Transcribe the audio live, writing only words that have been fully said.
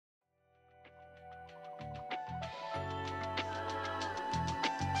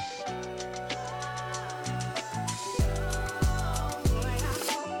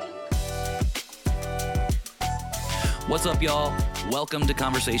What's up, y'all? Welcome to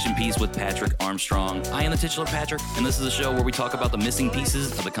Conversation Piece with Patrick Armstrong. I am the titular Patrick, and this is a show where we talk about the missing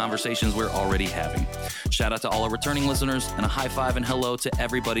pieces of the conversations we're already having. Shout out to all our returning listeners, and a high five and hello to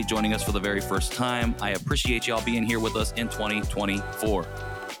everybody joining us for the very first time. I appreciate y'all being here with us in 2024.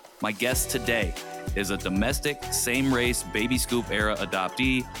 My guest today is a domestic, same-race, baby scoop era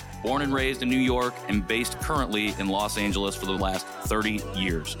adoptee, born and raised in New York and based currently in Los Angeles for the last 30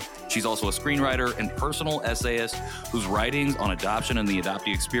 years. She's also a screenwriter and personal essayist whose writings on adoption and the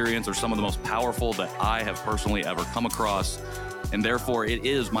adoptee experience are some of the most powerful that I have personally ever come across. And therefore, it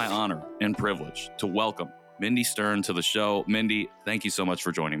is my honor and privilege to welcome Mindy Stern to the show. Mindy, thank you so much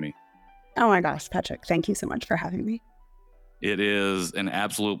for joining me. Oh my gosh, Patrick, thank you so much for having me. It is an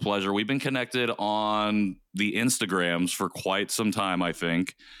absolute pleasure. We've been connected on the Instagrams for quite some time, I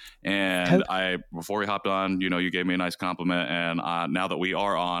think. And before we hopped on, you gave me a nice compliment. And now that we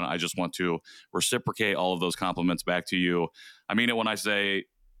are on, I just want to reciprocate all of those compliments back to you. I mean it when I say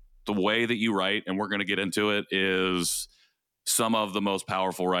the way that you write, and we're going to get into it, is some of the most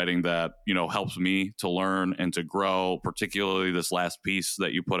powerful writing that, helps me to learn and to grow, particularly this last piece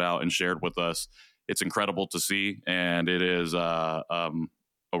that you put out and shared with us. It's incredible to see, and it is a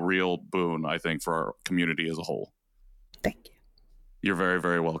real boon, I think, for our community as a whole. Thank you. You're very,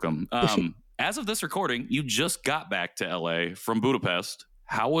 very welcome. As of this recording, you just got back to LA from Budapest.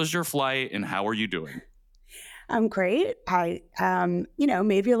 How was your flight, and how are you doing? I'm great. I,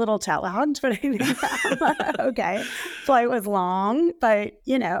 maybe a little jet lagged, but I think I'm okay. Flight was long, but,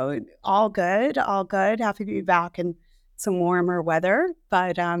 all good, all good. Happy to be back in some warmer weather,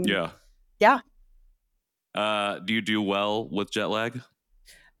 but yeah. Do you do well with jet lag?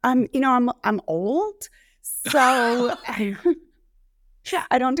 I'm old, so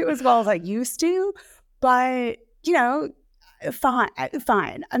I don't do as well as I used to, but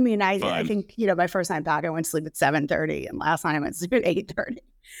fine. I mean, I think my first night back, I went to sleep at 7:30, and last night I went to sleep at 8:30.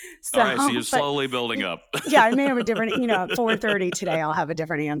 All right, so you're slowly building up. Yeah, I may have a different, 4:30 today, I'll have a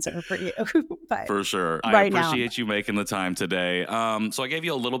different answer for you. But for sure. I appreciate you making the time today. So I gave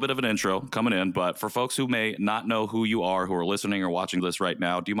you a little bit of an intro coming in, but for folks who may not know who you are, who are listening or watching this right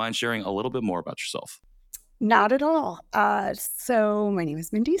now, do you mind sharing a little bit more about yourself? Not at all. So my name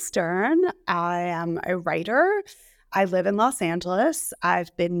is Mindy Stern. I am a writer. I live in Los Angeles.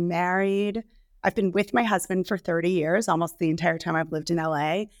 I've been with my husband for 30 years, almost the entire time I've lived in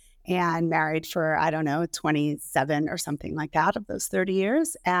LA, and married for, 27 or something like that of those 30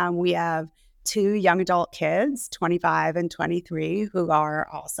 years. And we have 2 young adult kids, 25 and 23, who are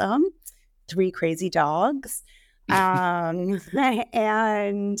awesome. 3 crazy dogs. And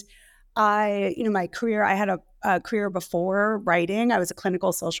my career, I had a career before writing. I was a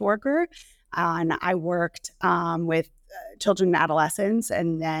clinical social worker, and I worked with children and adolescents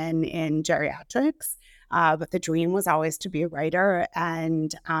and then in geriatrics. But the dream was always to be a writer.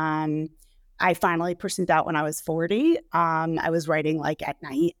 And I finally pursued that when I was 40. I was writing like at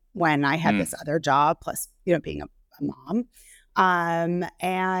night when I had this other job, plus, being a mom.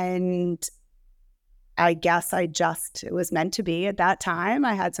 And I guess it was meant to be at that time.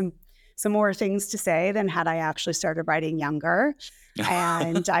 I had some more things to say than had I actually started writing younger.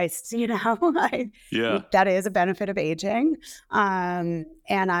 And that is a benefit of aging. And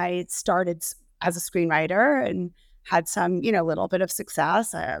I started as a screenwriter and had some, little bit of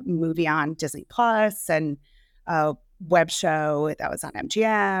success, a movie on Disney Plus and a web show that was on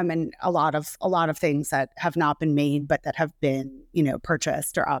MGM, and a lot of things that have not been made, but that have been,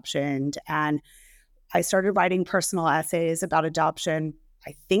 purchased or optioned. And I started writing personal essays about adoption,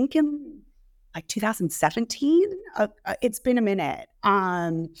 I think in like 2017. It's been a minute.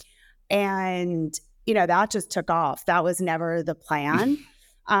 And, that just took off. That was never the plan.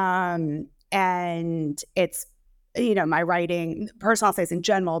 And it's, my writing, personal essays in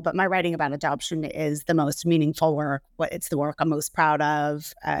general, but my writing about adoption is the most meaningful work. It's the work I'm most proud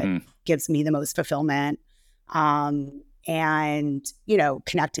of. Gives me the most fulfillment. And,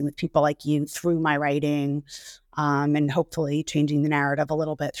 connecting with people like you through my writing, and hopefully changing the narrative a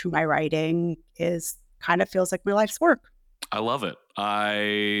little bit through my writing kind of feels like my life's work. I love it.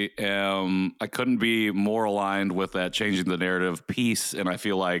 I couldn't be more aligned with that changing the narrative piece. And I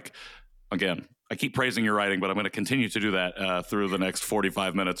feel like, again, I keep praising your writing, but I'm going to continue to do that through the next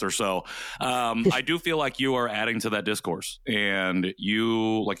 45 minutes or so. I do feel like you are adding to that discourse. And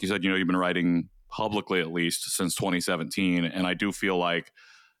you, like you said, you've been writing publicly at least since 2017. And I do feel like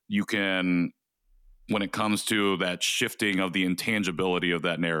you can, when it comes to that shifting of the intangibility of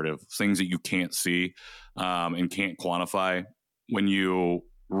that narrative, things that you can't see and can't quantify, when you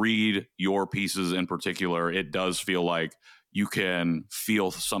read your pieces in particular, it does feel like you can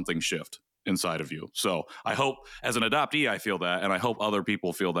feel something shift inside of you. So I hope as an adoptee, I feel that, and I hope other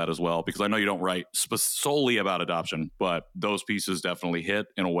people feel that as well, because I know you don't write solely about adoption, but those pieces definitely hit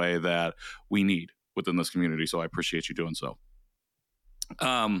in a way that we need within this community. So I appreciate you doing so.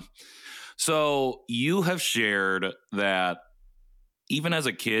 So you have shared that even as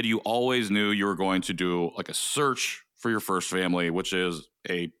a kid, you always knew you were going to do like a search for your first family, which is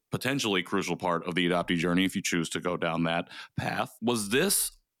a potentially crucial part of the adoptee journey if you choose to go down that path. Was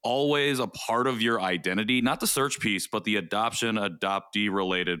this always a part of your identity? Not the search piece, but the adoption, adoptee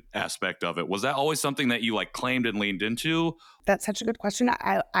related aspect of it. Was that always something that you like claimed and leaned into? That's such a good question.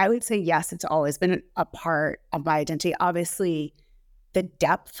 I would say yes, it's always been a part of my identity. Obviously, the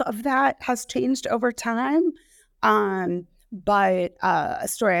depth of that has changed over time. But a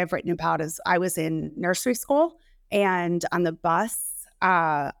story I've written about is I was in nursery school, and on the bus,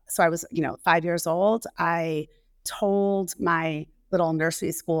 so I was, 5 years old, I told my little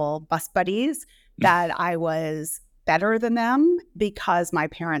nursery school bus buddies that I was better than them because my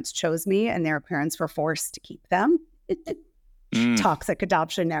parents chose me and their parents were forced to keep them. Toxic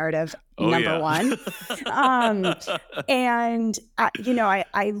adoption narrative, number one. And,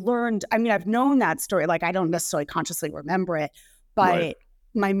 I learned, I've known that story. Like, I don't necessarily consciously remember it, but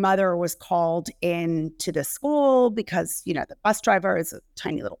my mother was called into the school because, the bus driver is a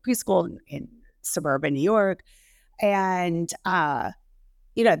tiny little preschool in suburban New York. And,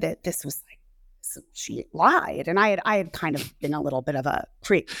 this was like, so she lied. And I had kind of been a little bit of a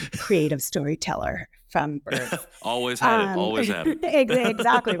creative storyteller from birth. Always had it.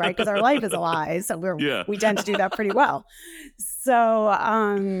 Exactly, right? Because our life is a lie. So we tend to do that pretty well. So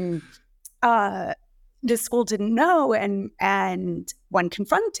the school didn't know. And when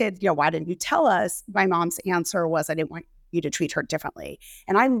confronted, why didn't you tell us? My mom's answer was, I didn't want you to treat her differently.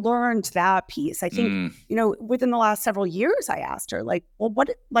 And I learned that piece. I think, within the last several years, I asked her, like, well,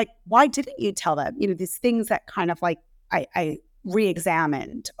 why didn't you tell them? These things that kind of like I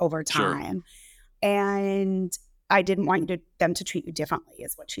re-examined over time. Sure. And I didn't want them to treat you differently,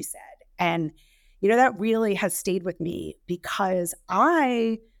 is what she said. And, that really has stayed with me because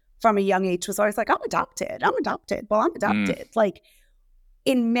I, from a young age, was always like, I'm adopted. Well, I'm adopted. Like,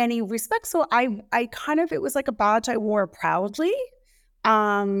 in many respects. So I kind of, it was like a badge I wore proudly,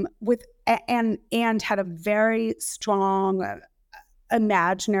 and had a very strong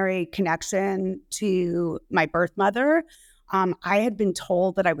imaginary connection to my birth mother. I had been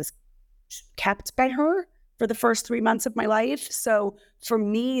told that I was kept by her for the first 3 months of my life. So for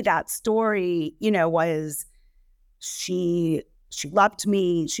me, that story, was she loved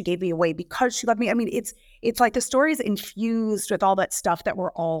me. She gave me away because she loved me. It's like the story is infused with all that stuff that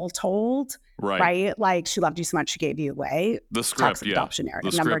we're all told, right? Like, she loved you so much, she gave you away. The script, adoption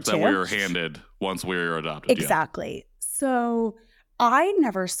narrative. The script that we were handed once we were adopted. Exactly. Yeah. So I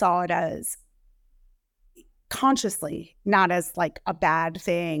never saw it as consciously, not as like a bad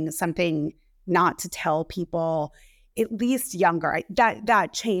thing, something not to tell people, at least younger.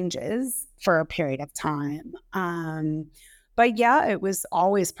 That changes for a period of time. But yeah, it was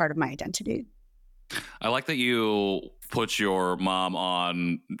always part of my identity. I like that you put your mom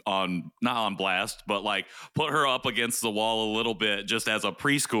on not on blast, but like put her up against the wall a little bit, just as a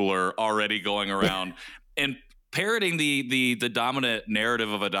preschooler already going around and parroting the dominant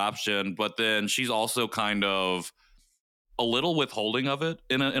narrative of adoption. But then she's also kind of a little withholding of it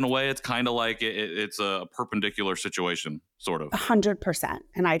in a way. It's kind of like it's a perpendicular situation, sort of. 100%.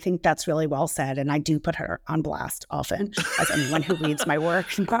 And I think that's really well said. And I do put her on blast often, as anyone who reads my work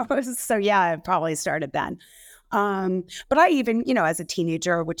knows. So yeah, I probably started then. But I even, as a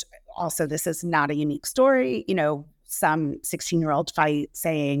teenager, which also this is not a unique story, some 16-year-old fight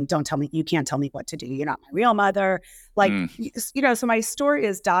saying, you can't tell me what to do. You're not my real mother. Like, so my story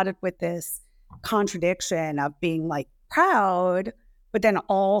is dotted with this contradiction of being like proud, but then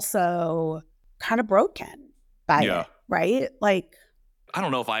also kind of broken by it, right? Like, I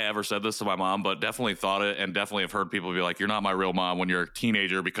don't know if I ever said this to my mom, but definitely thought it, and definitely have heard people be like, you're not my real mom when you're a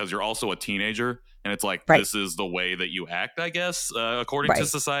teenager, because you're also a teenager. And it's like, this is the way that you act, I guess, according to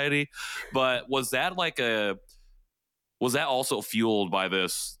society. But was that also fueled by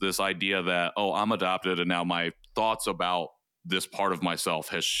this idea that, oh, I'm adopted and now my thoughts about this part of myself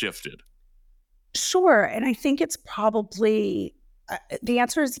has shifted? Sure. And I think it's probably, the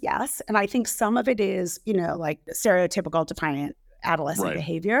answer is yes. And I think some of it is, like stereotypical defiant adolescent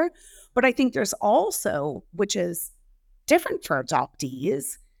behavior. But I think there's also, which is different for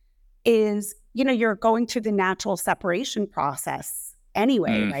adoptees, is, you're going through the natural separation process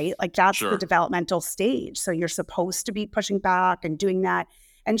anyway, right? Like, that's the developmental stage. So you're supposed to be pushing back and doing that.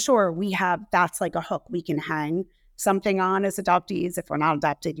 And sure, that's like a hook we can hang something on as adoptees. If we're not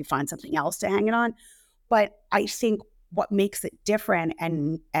adopted, you find something else to hang it on. But I think what makes it different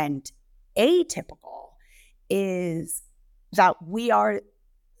and atypical is that we are,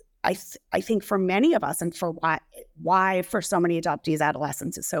 I think for many of us, and for why for so many adoptees,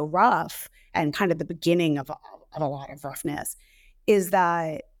 adolescence is so rough and kind of the beginning of a lot of roughness, is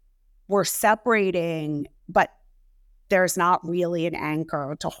that we're separating, but there's not really an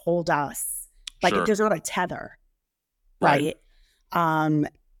anchor to hold us. Like Sure. there's not a tether, Right. right?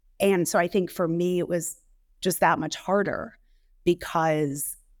 And so I think for me, it was just that much harder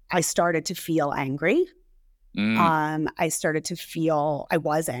because I started to feel angry. Mm, I started to feel I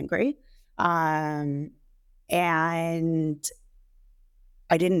was angry. And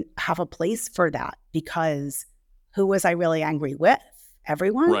I didn't have a place for that because who was I really angry with?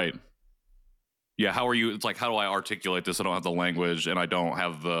 Everyone? right. Yeah. How are you? It's like, how do I articulate this? I don't have the language and I don't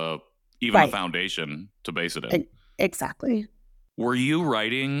have even the Right. foundation to base it in. Exactly. Were you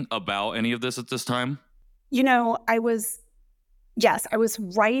writing about any of this at this time? I was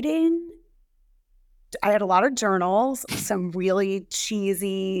writing. I had a lot of journals, some really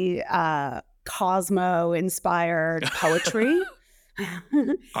cheesy Cosmo-inspired poetry.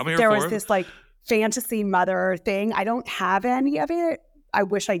 I'm here There for was it. this like fantasy mother thing. I don't have any of it. I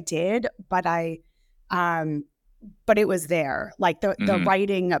wish I did, but but it was there. Like the Mm-hmm.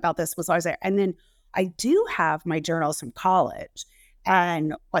 writing about this was always there. And then I do have my journals from college.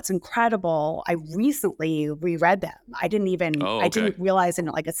 And what's incredible, I recently reread them. I Oh, okay. didn't realize in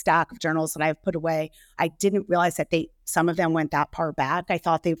like a stack of journals that I've put away, I didn't realize that some of them went that far back. I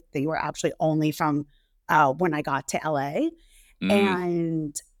thought they were actually only from when I got to LA. Mm,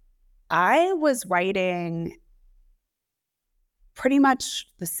 And I was writing pretty much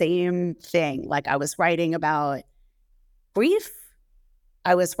the same thing. Like I was writing about grief.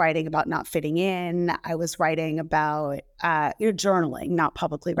 I was writing about not fitting in. I was writing about, journaling, not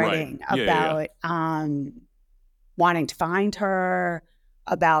publicly right. writing, Yeah, yeah, yeah. about wanting to find her,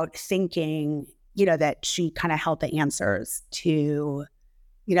 about thinking, that she kind of held the answers to,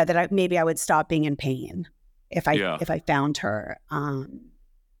 that maybe I would stop being in pain if Yeah. I found her.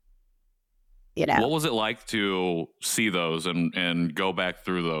 What was it like to see those and go back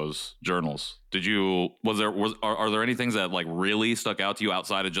through those journals? Did you are there any things that like really stuck out to you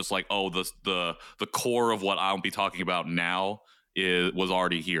outside of just like, oh, the core of what I'll be talking about now was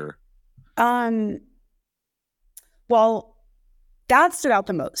already here? Um, well, that stood out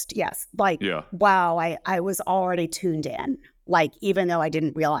the most. Yes. Like, Yeah. wow, I was already tuned in, like, even though I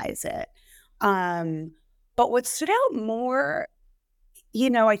didn't realize it. Um, but what stood out more,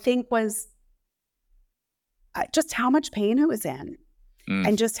 I think was just how much pain I was in Mm,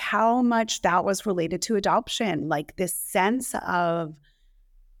 and just how much that was related to adoption. Like this sense of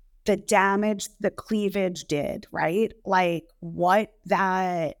the damage the cleavage did, right? Like what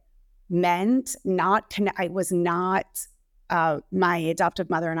that meant, I was not, my adoptive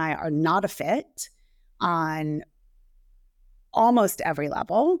mother and I are not a fit on almost every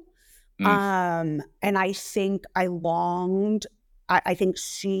level. mm, And I think I longed, I think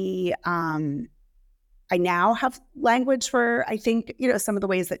I now have language for, I think, some of the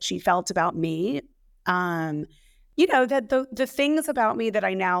ways that she felt about me. Um, that the things about me that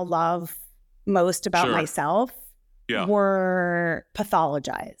I now love most about sure. myself Yeah. were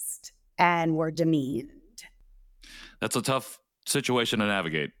pathologized and were demeaned. That's a tough situation to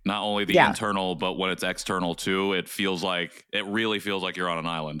navigate. Not only the Yeah, internal, but when it's external too, it really feels like you're on an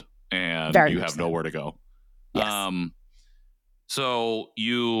island and very you much have so. nowhere to go. Yes. So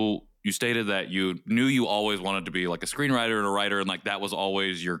you stated that you knew you always wanted to be like a screenwriter and a writer, and like that was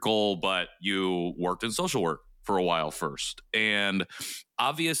always your goal, but you worked in social work for a while first. And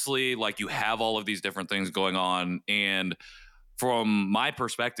obviously, like you have all of these different things going on. And from my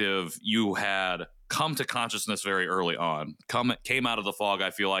perspective, you had come to consciousness very early on, came out of the fog, I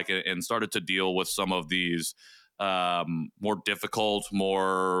feel like, and started to deal with some of these more difficult,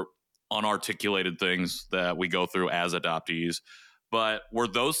 more unarticulated things that we go through as adoptees. But were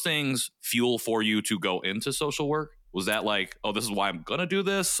those things fuel for you to go into social work? Was that like, oh, this is why I'm going to do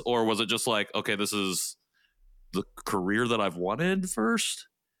this? Or was it just like, okay, this is the career that I've wanted first?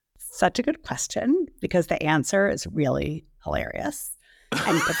 Such a good question because the answer is really hilarious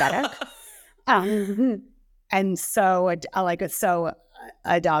and pathetic. Um, and so,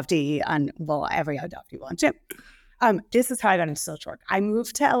 adoptee, and well, every adoptee will too. This is how I got into social work. I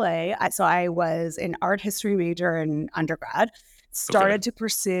moved to LA. So I was an art history major in undergrad, Okay. started to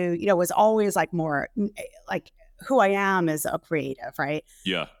pursue, was always like more like who I am as a creative, right?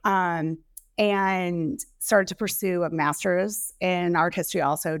 Yeah. Um, and started to pursue a master's in art history.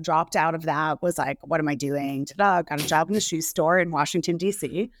 Also dropped out of that, was like, what am I doing? Got a job in a shoe store in Washington,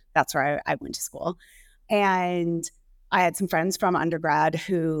 D.C. That's where I went to school. And I had some friends from undergrad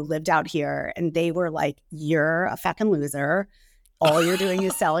who lived out here, and they were like, you're a fucking loser. All you're doing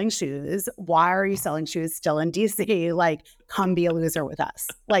is selling shoes. Why are you selling shoes still in DC? Like, come be a loser with us.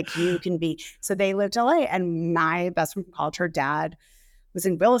 Like, you can be. So they lived in LA, and my best friend from college, her dad was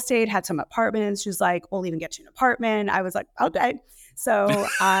in real estate, had some apartments. She was like, we'll even get you an apartment. I was like, okay. So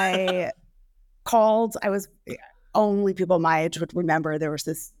I called. I was only people my age would remember there was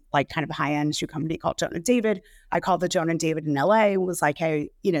this like kind of high-end shoe company called Joan and David. I called the Joan and David in LA and was like, hey,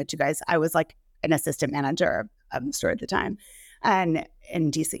 do you guys, I was like an assistant manager of the store at the time and in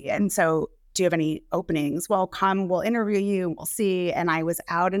DC. And so, do you have any openings? Well, come, we'll interview you, we'll see. And I was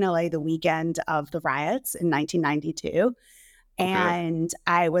out in LA the weekend of the riots in 1992. And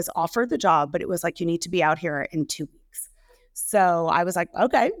I was offered the job, but it was like, you need to be out here in 2 weeks. So I was like,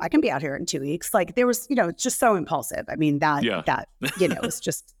 okay, I can be out here in 2 weeks. Like there was, it's just so impulsive. I mean, that was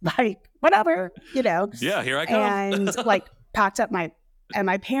just like, whatever, Yeah, here I come. And like packed up my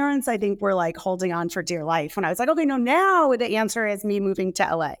parents, I think, were like holding on for dear life when I was like, okay, no, now the answer is me moving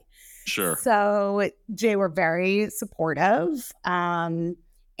to LA. Sure. So they were very supportive. And,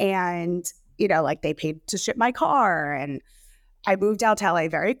 like they paid to ship my car, and I moved out to LA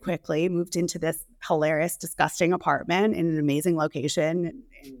very quickly, moved into this hilarious, disgusting apartment in an amazing location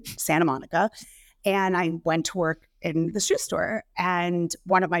in Santa Monica. And I went to work in the shoe store. And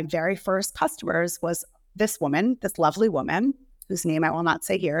one of my very first customers was this woman, this lovely woman, whose name I will not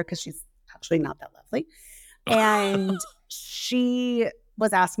say here because she's actually not that lovely. And she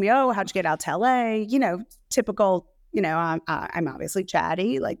was asking me, oh, how'd you get out to LA? Typical, I'm obviously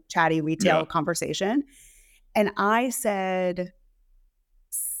chatty retail conversation. And I said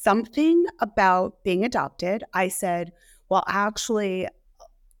something about being adopted. I said, well, actually,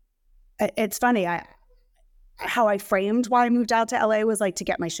 it's funny. How I framed why I moved out to LA was like to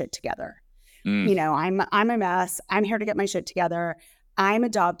get my shit together. I'm a mess. I'm here to get my shit together. I'm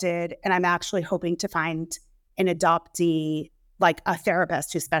adopted, and I'm actually hoping to find an adoptee, like a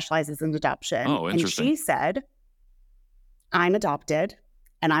therapist who specializes in adoption. Oh, interesting. And she said, I'm adopted,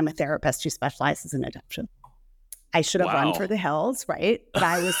 and I'm a therapist who specializes in adoption. I should have run for the hills, right? But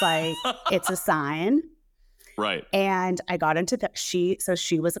I was like, it's a sign. Right. And I got into she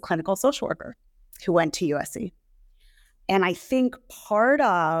was a clinical social worker who went to USC. And I think part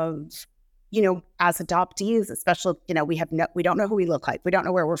of, as adoptees, especially, we don't know who we look like. We don't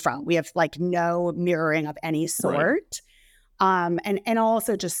know where we're from. We have like no mirroring of any sort. Right. And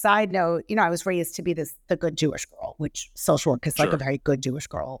also just side note, I was raised to be the good Jewish girl, which social work is like a very good Jewish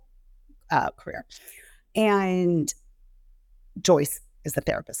girl career. And Joyce is the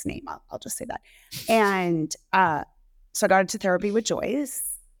therapist's name. I'll just say that. And so I got into therapy with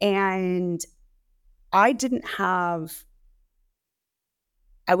Joyce, and I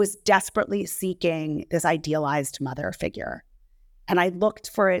was desperately seeking this idealized mother figure. And I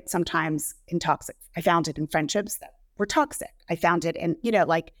looked for it sometimes in toxic. I found it in friendships that were toxic. I found it in,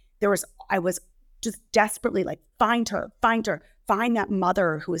 I was just desperately like, find that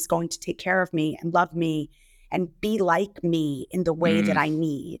mother who is going to take care of me and love me and be like me in the way that I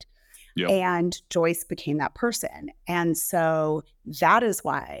need. Yep. And Joyce became that person. And so that is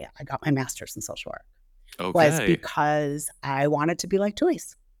why I got my master's in social work. Was because I wanted to be like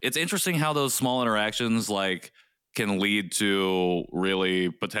Joyce. It's interesting how those small interactions like can lead to really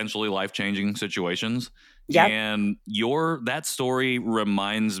potentially life-changing situations. Yep. And that story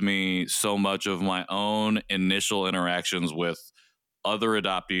reminds me so much of my own initial interactions with other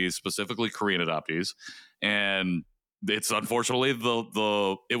adoptees, specifically Korean adoptees. And it's unfortunately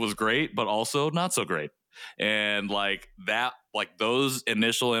it was great, but also not so great. And like those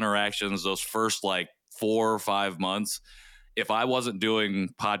initial interactions, those first like 4 or 5 months, if I wasn't doing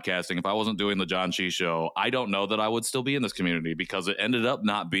podcasting, if I wasn't doing the John Chi Show, I don't know that I would still be in this community, because it ended up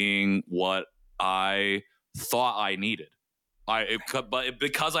not being what I thought I needed. But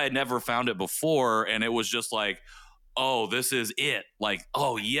because I had never found it before, and it was just like, oh, this is it. Like,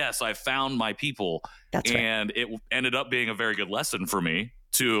 oh yes, I found my people. That's and right. It ended up being a very good lesson for me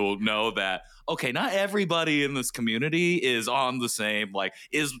to know that, okay, not everybody in this community is on the same, like,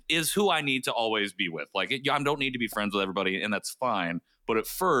 is who I need to always be with. Like, I don't need to be friends with everybody, and that's fine. But at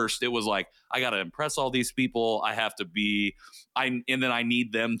first, it was like, I got to impress all these people. I have to be, and then I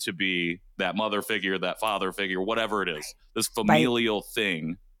need them to be that mother figure, that father figure, whatever it is, this familial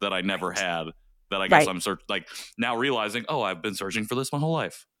thing that I never had. That I guess I'm now realizing, oh, I've been searching for this my whole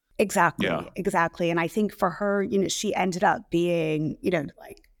life. Exactly. Yeah. Exactly. And I think for her, she ended up being,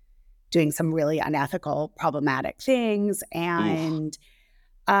 like doing some really unethical, problematic things. And,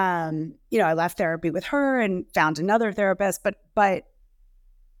 I left therapy with her and found another therapist, but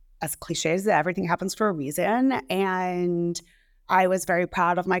as cliche as that, everything happens for a reason. And I was very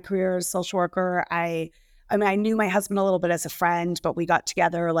proud of my career as a social worker. I knew my husband a little bit as a friend, but we got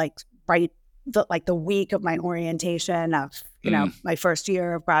together the week of my orientation of, my first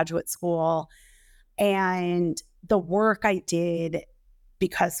year of graduate school. And the work I did,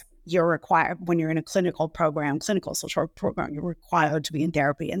 because you're required when you're in a clinical social work program, you're required to be in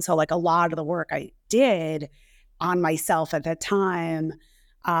therapy. And so a lot of the work I did on myself at that time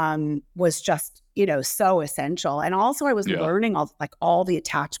was just, so essential. And also I was learning all the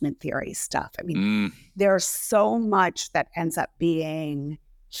attachment theory stuff. I mean, there's so much that ends up being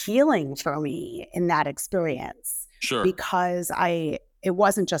healing for me in that experience. Sure. Because it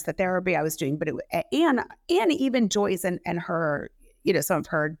wasn't just the therapy I was doing, but and even Joyce and her, some of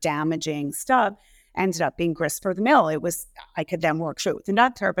her damaging stuff ended up being grist for the mill. I could then work straight with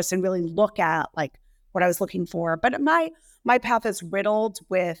another therapist and really look at what I was looking for. But my path is riddled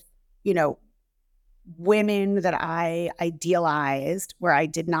with, women that I idealized, where I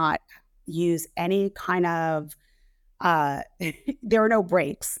did not use any kind of, there are no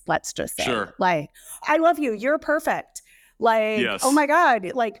breaks, let's just say. Sure. I love you, you're perfect. Yes. Oh my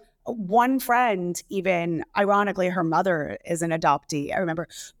God, one friend, even ironically, her mother is an adoptee, I remember.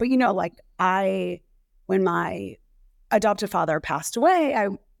 But, when my adoptive father passed away,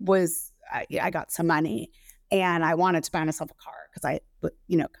 I got some money and I wanted to buy myself a car because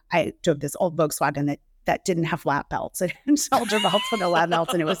I drove this old Volkswagen that didn't have lap belts. It didn't shoulder belts with no lap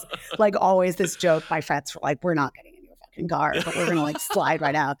belts. And it was always this joke. My friends were we're not getting into a fucking car, but we're going to slide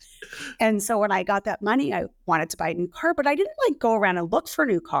right out. And so when I got that money, I wanted to buy a new car, but I didn't go around and look for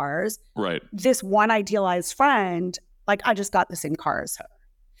new cars. Right. This one idealized friend, I just got the same car as her.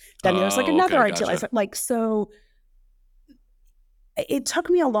 Then there's another idealized, so it took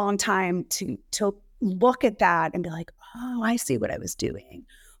me a long time to look at that and be oh, I see what I was doing.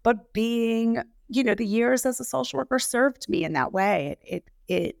 But being, the years as a social worker served me in that way.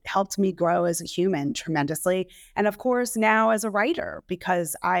 It helped me grow as a human tremendously. And of course, now as a writer,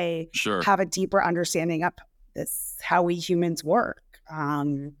 because I have a deeper understanding of how we humans work,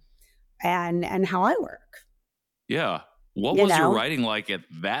 and how I work. Yeah. What was your writing like at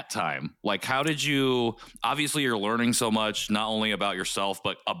that time? How did you, obviously you're learning so much, not only about yourself,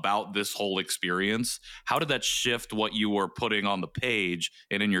 but about this whole experience. How did that shift what you were putting on the page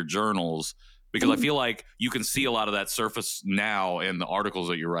and in your journals? Because I feel like you can see a lot of that surface now in the articles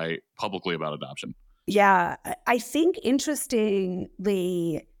that you write publicly about adoption. Yeah. I think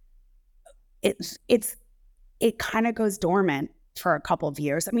interestingly, it kind of goes dormant for a couple of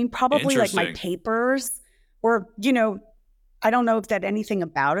years. I mean, probably my papers were, I don't know if that anything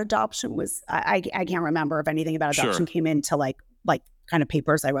about adoption was, I can't remember if anything about adoption came into kind of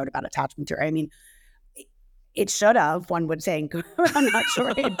papers I wrote about attachment theory. I mean, it should have, one would think. I'm not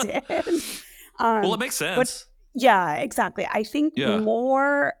sure it did. Well, it makes sense. But yeah, exactly. I think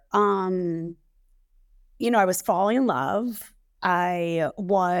more, I was falling in love. I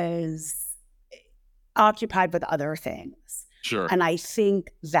was occupied with other things. Sure. And I think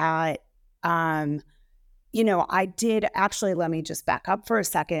that, I did actually, let me just back up for a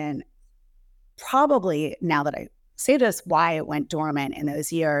second. Probably now that I say this, why it went dormant in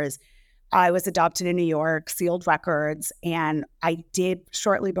those years. I was adopted in New York, sealed records, and I did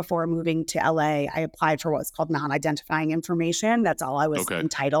shortly before moving to LA, I applied for what's called non-identifying information. That's all I was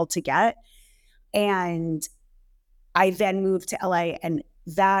entitled to get. And I then moved to LA, and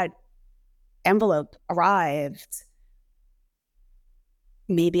that envelope arrived.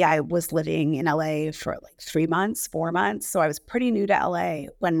 Maybe I was living in LA for 3 months, 4 months. So I was pretty new to LA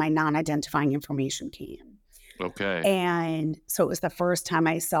when my non-identifying information came. Okay. And so it was the first time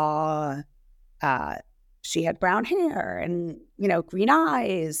I saw she had brown hair and, green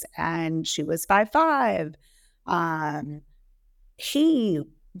eyes, and she was 5'5".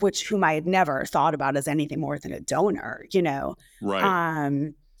 Whom I had never thought about as anything more than a donor, Right.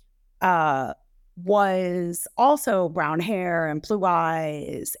 Was also brown hair and blue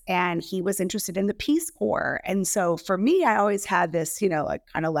eyes, and he was interested in the Peace Corps. And so for me, I always had this,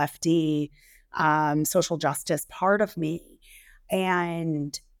 kind of lefty, social justice part of me.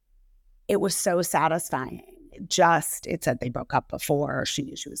 And it was so satisfying. It said they broke up before she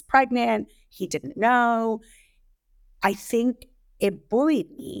knew she was pregnant. He didn't know. I think it buoyed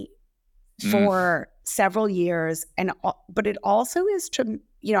me for several years. But it also is,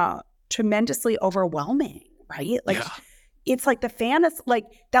 tremendously overwhelming, right? It's the fantasy,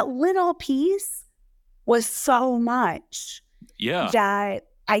 that little piece was so much that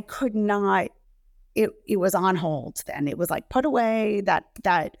I could not, it was on hold then. It was like put away,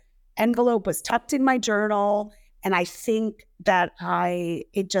 that envelope was tucked in my journal. And I think that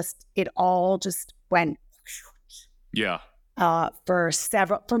it all just went Yeah. for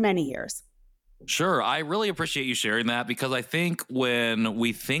many years. Sure. I really appreciate you sharing that, because I think when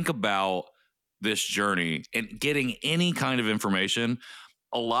we think about this journey and getting any kind of information,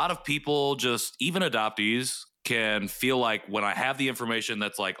 a lot of people, just even adoptees, can feel like, when I have the information,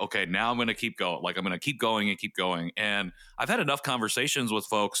 that's like, okay, now I'm going to keep going. Like, I'm going to keep going and keep going. And I've had enough conversations with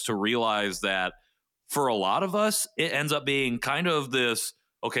folks to realize that for a lot of us, it ends up being kind of this,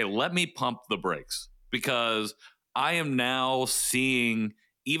 okay, let me pump the brakes, because I am now seeing,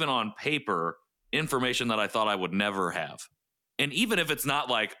 even on paper, information that I thought I would never have. And even if it's not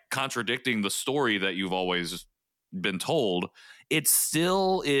like contradicting the story that you've always been told, it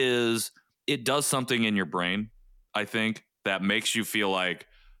still is, it does something in your brain, I think, that makes you feel like,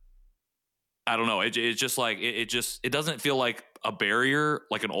 I don't know, it's just like, it doesn't feel like a barrier,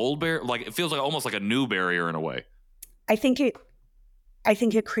 like an old barrier, like it feels like almost like a new barrier in a way. I think it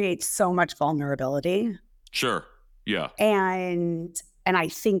creates so much vulnerability. Sure. Yeah. And I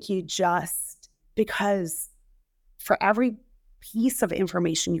think you just, because for every piece of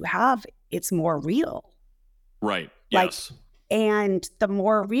information you have, it's more real. Right. Like, Yes. and the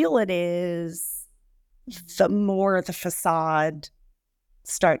more real it is, the more the facade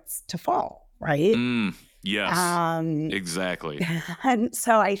starts to fall, right? Yes. Exactly. And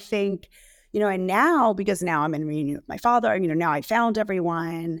so I think, and now, because now I'm in reunion with my father, now I found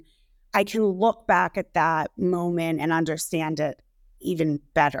everyone, I can look back at that moment and understand it even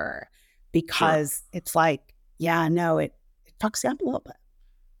better, because it's like, yeah, no, it fucks you up a little bit.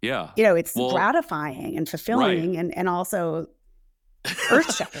 Yeah. It's Well, gratifying and fulfilling, and also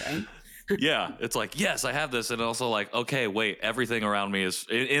earth-shattering. Yeah, it's like, yes, I have this. And also like, okay, wait, everything around me is,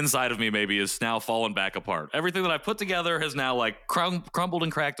 inside of me maybe, is now fallen back apart. Everything that I put together has now like crumbled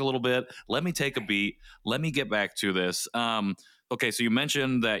and cracked a little bit. Let me take a beat. Let me get back to this. Okay, so you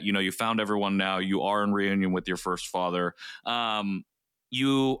mentioned that, you found everyone now. You are in reunion with your first father. I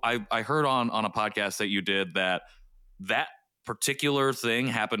heard on a podcast that you did that particular thing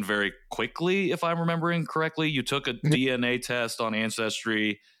happened very quickly, if I'm remembering correctly. You took a DNA test on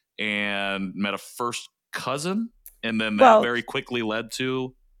Ancestry and met a first cousin, and then that very quickly led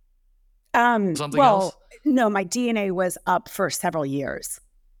to something else? No, my DNA was up for several years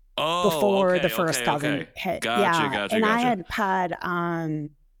before the first cousin hit. Gotcha. And I had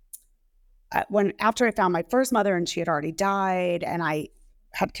after I found my first mother, and she had already died, and I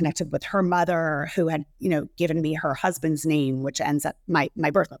had connected with her mother, who had, given me her husband's name, which ends up my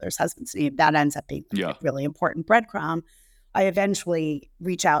birth mother's husband's name. That ends up being a really important breadcrumb. I eventually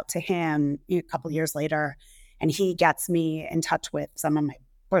reach out to him a couple of years later, and he gets me in touch with some of my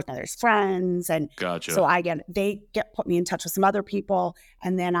birth mother's friends. And Gotcha. so they put me in touch with some other people.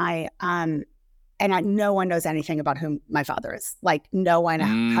 And then no one knows anything about who my father is. Like, no one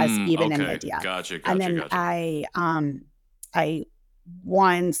has even any idea. Gotcha. And then I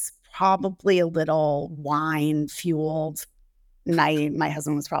once, probably a little wine fueled night, my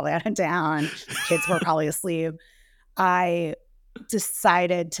husband was probably out of town, kids were probably asleep, I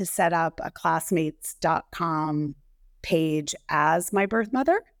decided to set up a classmates.com page as my birth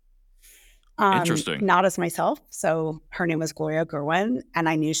mother. Interesting. Not as myself. So her name was Gloria Gerwin, and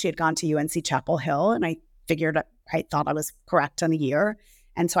I knew she had gone to UNC Chapel Hill, and I thought I was correct on the year.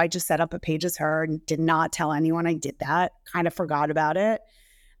 And so I just set up a page as her and did not tell anyone I did that, kind of forgot about it.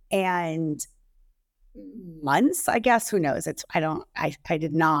 And months, I guess, who knows? I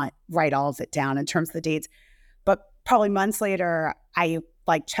did not write all of it down in terms of the dates, but probably months later, I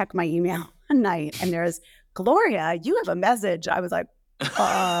check my email one night, and there's, Gloria, you have a message. I was like,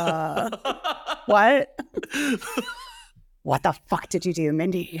 what? What the fuck did you do,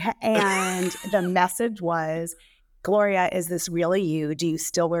 Mindy? And the message was, Gloria, is this really you? Do you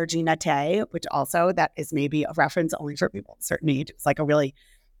still wear Gina Tay? Which also, that is maybe a reference only for people of a certain age. It's like a really,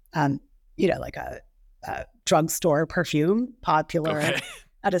 like a drugstore perfume, popular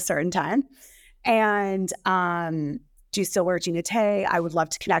at a certain time. And do you still wear Gina Tay? I would love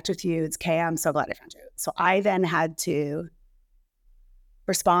to connect with you. It's Kay. I'm so glad I found you. So I then had to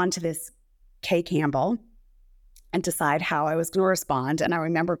respond to this Kay Campbell and decide how I was going to respond. And I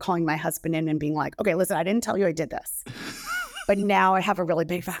remember calling my husband in and being like, okay, listen, I didn't tell you I did this, but now I have a really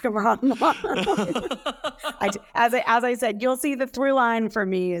big fucking problem. As I said, you'll see the through line for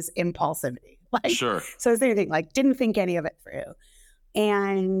me is impulsivity. Sure. So same thing, didn't think any of it through.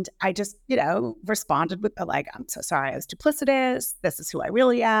 And I just, responded with I'm so sorry, I was duplicitous. This is who I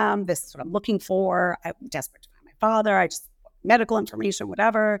really am. This is what I'm looking for. I'm desperate to find my father. I just medical information,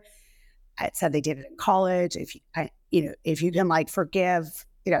 whatever. It said they did it in college. If you can like forgive,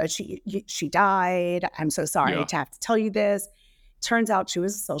 she died. I'm so sorry to have to tell you this. Turns out she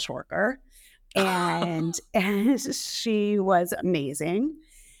was a social worker, and she was amazing.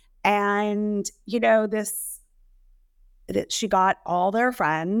 And she got all their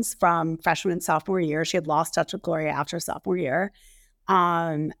friends from freshman and sophomore year. She had lost touch with Gloria after sophomore year.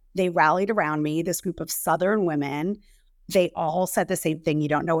 They rallied around me, this group of Southern women. They all said the same thing. You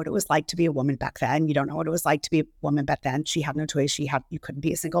don't know what it was like to be a woman back then. You don't know what it was like to be a woman back then. She had no choice. You couldn't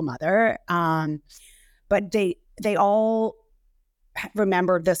be a single mother. But they all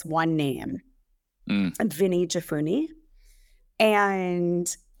remembered this one name, Vinny Jafuni.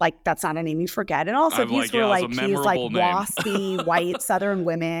 And like, that's not a name you forget. And also these were like, these like waspy white Southern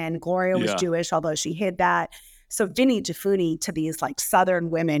women. Gloria was Jewish, although she hid that. So Vinny Jafuni to these like Southern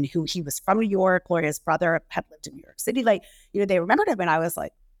women who he was from New York. Gloria's brother had lived in New York City. Like, they remembered him. And I was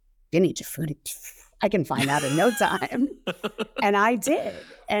like, Vinny Jafuni, I can find out in no time. And I did.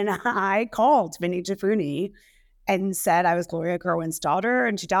 And I called Vinny Jafuni and said I was Gloria Gerwin's daughter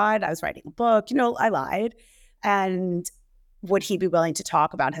and she died. I was writing a book. I lied. And would he be willing to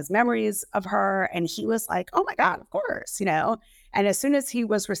talk about his memories of her? And he was like, oh my God, of course, And as soon as he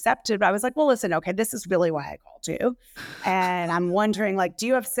was receptive, I was like, well, listen, okay, this is really why I called you. And I'm wondering, like, do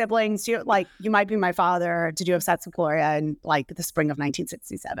you have siblings? You might be my father. Did you have sex with Gloria in like the spring of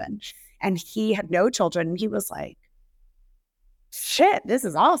 1967? And he had no children. He was like, shit, this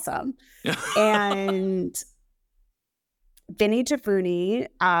is awesome. And Vinny Jafuni,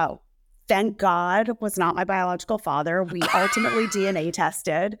 thank God, was not my biological father. We ultimately DNA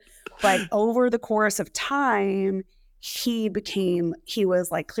tested. But over the course of time, he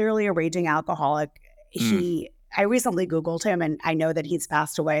was like clearly a raging alcoholic. I recently Googled him and I know that he's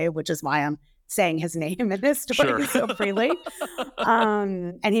passed away, which is why I'm saying his name in this story so freely.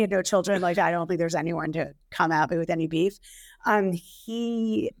 And he had no children. Like, I don't think there's anyone to come at me with any beef.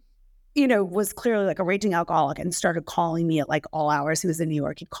 He was clearly like a raging alcoholic and started calling me at like all hours. He was in New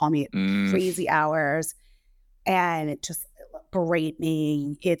York. He'd call me at crazy hours and it just berate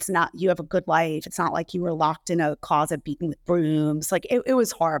me. It's not, you have a good life. It's not like you were locked in a closet beaten with brooms. Like it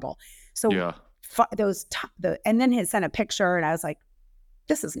was horrible. So and then he sent a picture and I was like,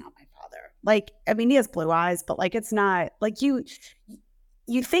 this is not my father. Like, I mean, he has blue eyes, but like, it's not like you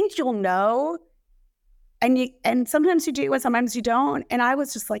think you'll know. And sometimes you do and sometimes you don't. And I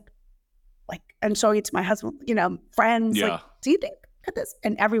was just like, and showing it to my husband, friends, like, do you think at this?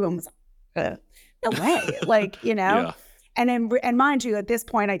 And everyone was like, no way. Like, and mind you, at this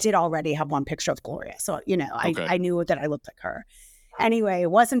point, I did already have one picture of Gloria. So, I knew that I looked like her. Anyway,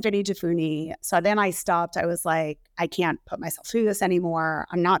 it wasn't Vinny Jafuni. So then I stopped. I was like, I can't put myself through this anymore.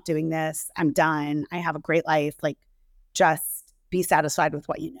 I'm not doing this. I'm done. I have a great life. Like, just be satisfied with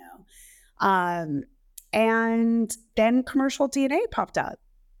what you know. And then commercial DNA popped up.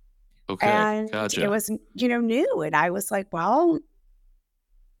 Okay, and gotcha. It was, new. And I was like, well,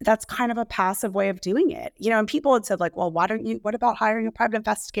 that's kind of a passive way of doing it. And people had said like, well, what about hiring a private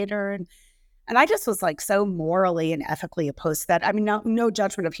investigator? And I just was like so morally and ethically opposed to that. I mean, no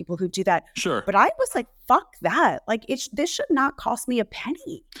judgment of people who do that. Sure. But I was like, fuck that. Like this should not cost me a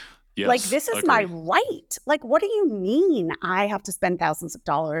penny. Yes, like this is my right. Like, what do you mean I have to spend thousands of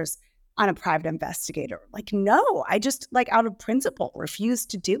dollars on a private investigator? Like, no, I just like out of principle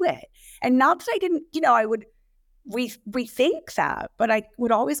refused to do it. And not that I didn't, I would rethink that, but I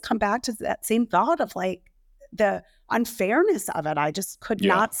would always come back to that same thought of like the unfairness of it. I just could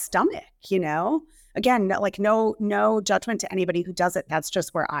not stomach, again, like no judgment to anybody who does it. That's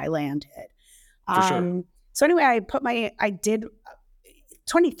just where I landed. For sure. So anyway, I did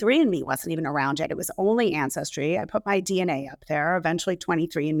 23andMe wasn't even around yet. It was only Ancestry. I put my DNA up there. Eventually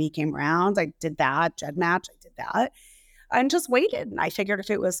 23andMe came around. I did that. GEDmatch, I did that. And just waited. And I figured if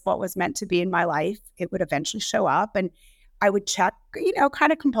it was what was meant to be in my life, it would eventually show up. And I would check,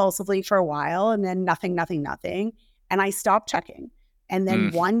 kind of compulsively for a while and then nothing. And I stopped checking. And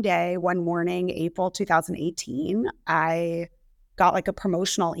then one morning, April 2018, I got like a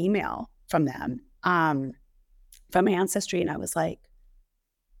promotional email from them, from Ancestry. And I was like,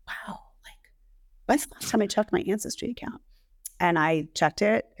 wow, like, when's the last time I checked my Ancestry account? And I checked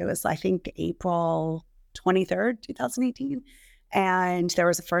it. It was, I think, April 23rd, 2018. And there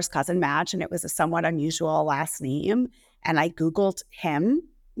was a first cousin match, and it was a somewhat unusual last name. And I Googled him,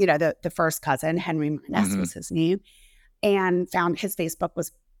 the first cousin, Henry Minus was his name, and found his Facebook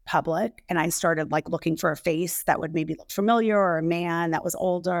was public. And I started like looking for a face that would maybe look familiar or a man that was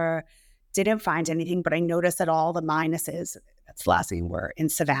older. Didn't find anything, but I noticed that all the Minuses, that's the last name, were in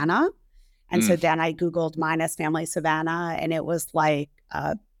Savannah. And so then I Googled Minus Family Savannah, and it was like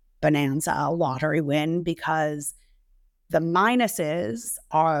a bonanza, a lottery win, because the Minuses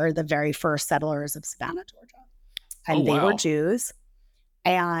are the very first settlers of Savannah, Georgia. And they were Jews.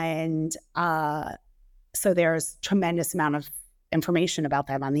 And so there's tremendous amount of information about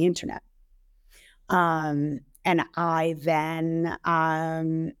them on the internet. And I then,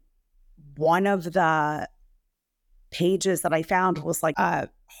 one of the pages that I found was like a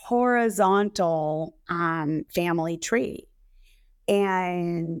horizontal family tree.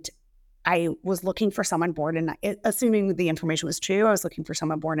 And I was looking for someone born in, assuming the information was true, I was looking for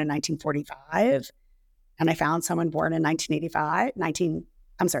someone born in 1945. And I found someone born in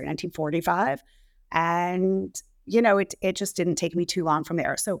 1945. And, you know, it just didn't take me too long from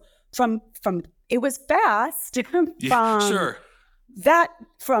there. So from it was fast. Sure.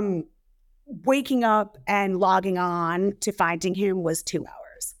 From waking up and logging on to finding him was 2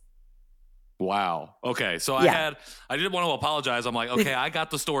 hours. Wow. Okay. So I didn't want to apologize. I'm like, okay, I got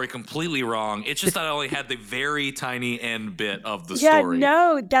the story completely wrong. It's just that I only had the very tiny end bit of the story. Yeah,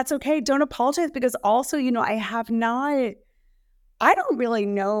 no, that's okay. Don't apologize, because also, you know, I don't really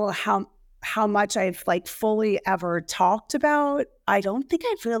know how much I've like fully ever talked about. I don't think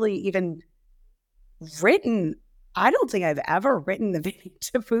I've really even I don't think I've ever written the Vinny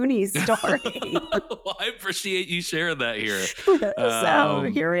Jafuni story. Well, I appreciate you sharing that here. So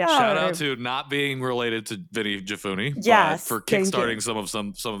here we are. Shout out to not being related to Vinny Jafuni. Yes, for kickstarting some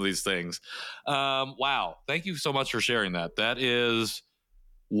of these things. Wow. Thank you so much for sharing that. That is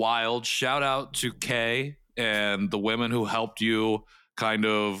wild. Shout out to Kay and the women who helped you kind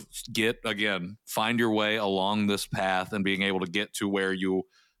of find your way along this path and being able to get to where you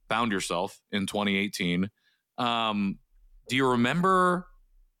found yourself in 2018. Do you remember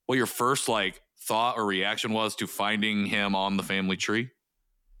what your first like thought or reaction was to finding him on the family tree?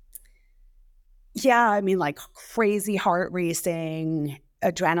 Yeah, I mean, like crazy heart racing,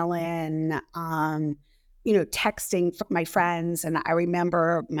 adrenaline, you know, texting my friends. And I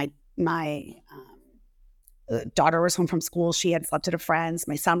remember my daughter was home from school. She had slept at a friend's.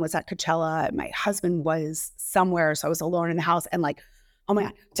 My son was at Coachella. My husband was somewhere. So I was alone in the house, and like, oh my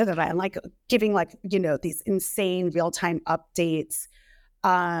God, and like giving like, you know, these insane real-time updates.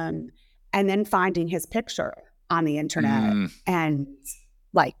 And then finding his picture on the internet. And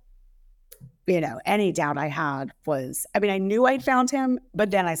like, you know, any doubt I had was, I mean, I knew I'd found him,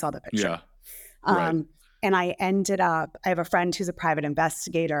 but then I saw the picture. Yeah. Right. And I have a friend who's a private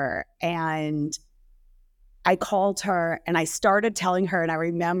investigator, and I called her and I started telling her, and I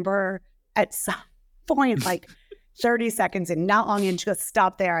remember at some point, like 30 seconds in, not long in, she goes,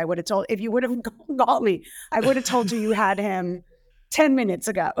 stop there. I would have told, if you would have called me, I would have told you had him 10 minutes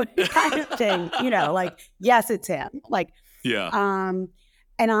ago, kind of thing, you know, like, yes, it's him. Like, yeah.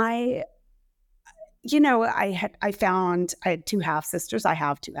 And I, you know, I had two half sisters. I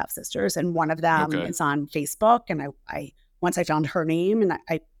have two half sisters, and one of them is on Facebook. And I once I found her name, and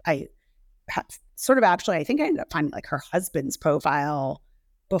I sort of actually, I think I ended up finding like her husband's profile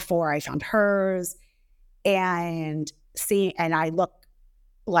before I found hers. And I look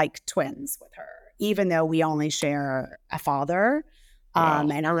like twins with her, even though we only share a father. Wow.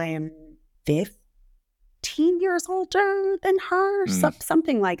 And I am 15 years older than her,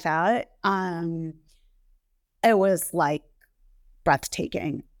 something like that. It was like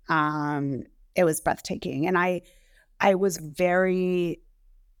breathtaking. It was breathtaking. And I was very,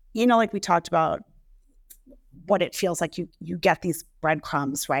 you know, like we talked about what it feels like you get these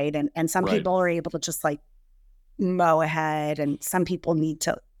breadcrumbs, right? And some people are able to just like mow ahead, and some people need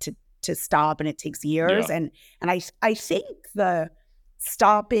to stop, and it takes years. Yeah. And I think the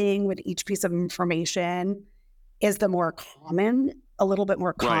stopping with each piece of information is the more common, a little bit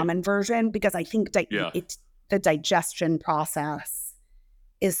more common version, because I think the digestion process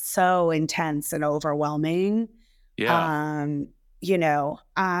is so intense and overwhelming. Yeah. You know,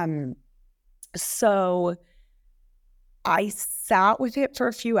 so I sat with it for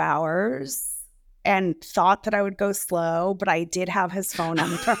a few hours and thought that I would go slow, but I did have his phone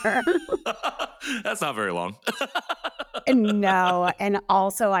number. That's not very long. No. And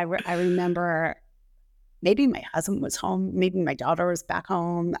also I remember maybe my husband was home, maybe my daughter was back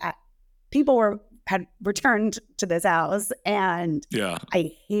home. People had returned to this house, and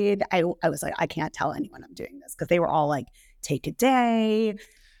I was like, I can't tell anyone I'm doing this, because they were all like, take a day,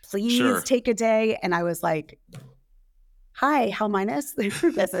 please take a day. And I was like, hi, how minus? This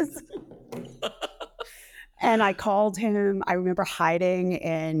is. And I called him. I remember hiding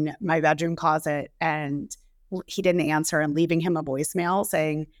in my bedroom closet, and he didn't answer, and leaving him a voicemail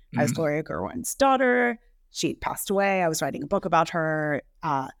saying, I was Gloria Gerwin's daughter. She had passed away. I was writing a book about her.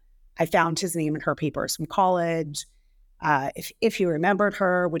 I I found his name in her papers from college. If he remembered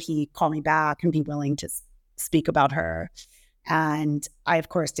her, would he call me back and be willing to speak about her? And I, of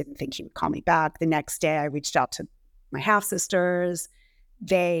course, didn't think he would call me back. The next day, I reached out to my half sisters.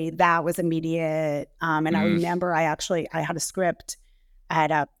 That was immediate. And I remember I had a script at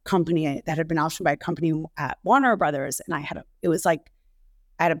a company that had been optioned by a company at Warner Brothers. And I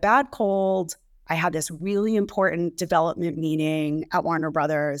had a bad cold. I had this really important development meeting at Warner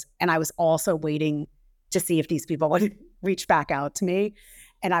Brothers. And I was also waiting to see if these people would reach back out to me.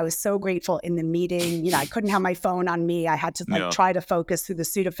 And I was so grateful in the meeting. I couldn't have my phone on me. I had to try to focus through the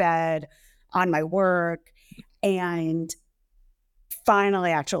Sudafed on my work. And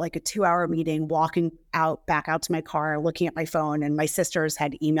finally, after a 2-hour meeting, walking back out to my car, looking at my phone, and my sisters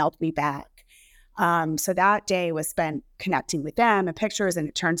had emailed me back. So that day was spent connecting with them and pictures. And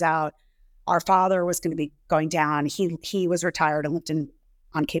it turns out our father was going to be going down. He was retired and lived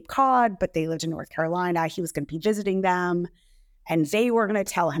on Cape Cod, but they lived in North Carolina. He was going to be visiting them. And they were going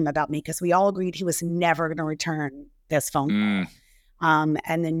to tell him about me because we all agreed he was never going to return this phone call.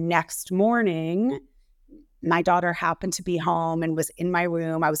 And the next morning, my daughter happened to be home and was in my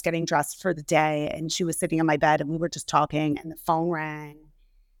room. I was getting dressed for the day, and she was sitting on my bed, and we were just talking, and the phone rang.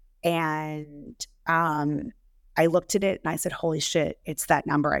 And I looked at it, and I said, holy shit, it's that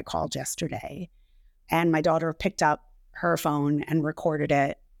number I called yesterday. And my daughter picked up her phone and recorded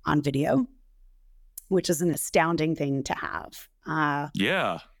it on video, which is an astounding thing to have.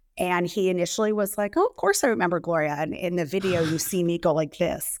 Yeah. And he initially was like, oh, of course I remember Gloria. And in the video, you see me go like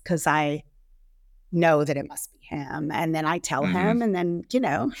this because I know that it must be him. And then I tell him, and then,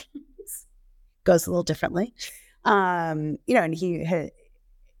 goes a little differently. And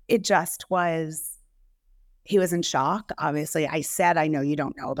it just was, he was in shock. Obviously, I said, I know you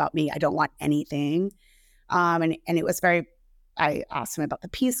don't know about me. I don't want anything. And it was I asked him about the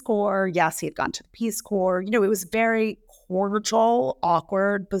Peace Corps. Yes, he had gone to the Peace Corps. It was very cordial,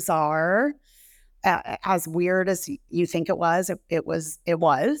 awkward, bizarre, as weird as you think it was. It was.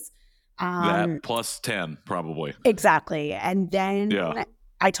 That plus 10, probably. Exactly. And then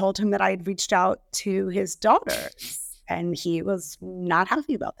I told him that I had reached out to his daughters, and he was not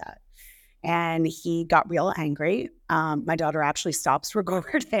happy about that. And he got real angry. My daughter actually stops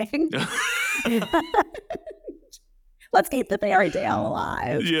recording. Let's keep the fairy tale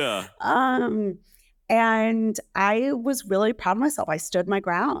alive. Yeah. And I was really proud of myself. I stood my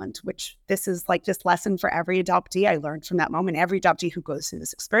ground, which this is this lesson for every adoptee. I learned from that moment, every adoptee who goes through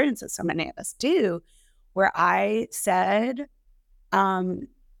this experience, as so many of us do, where I said,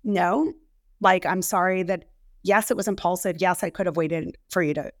 no, I'm sorry that, yes, it was impulsive. Yes, I could have waited for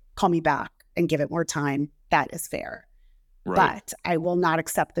you to call me back and give it more time. That is fair. Right. But I will not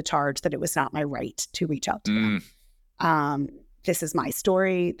accept the charge that it was not my right to reach out to them. This is my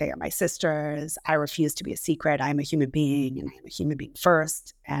story. They are my sisters. I refuse to be a secret. I'm a human being, and I am a human being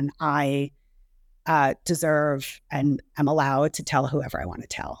first. And I deserve and am allowed to tell whoever I want to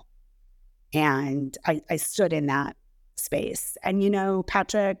tell. And I stood in that space. And,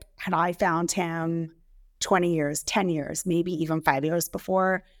 Patrick, had I found him 20 years, 10 years, maybe even 5 years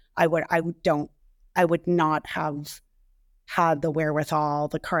before, I would not have had the wherewithal,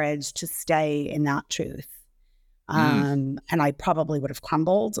 the courage to stay in that truth. And I probably would have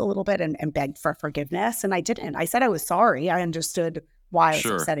crumbled a little bit and begged for forgiveness. And I didn't. I said I was sorry. I understood why I was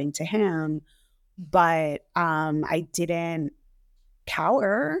upsetting to him. But I didn't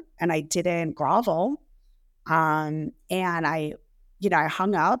cower, and I didn't grovel. And I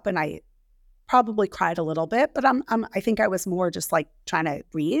hung up, and I probably cried a little bit. But I think I was more just trying to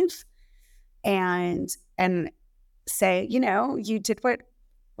breathe and say, you did what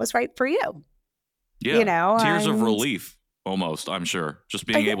was right for you. Yeah, tears of relief, almost, I'm sure. Just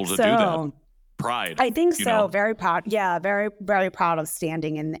being able to do that. Pride. I think so. Very proud. Yeah, very, very proud of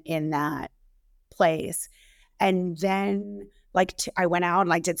standing in that place. And then, I went out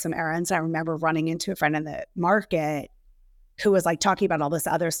and I did some errands. I remember running into a friend in the market who was talking about all this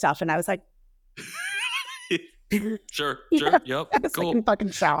other stuff. And I was like, Sure. Yep. I was cool. In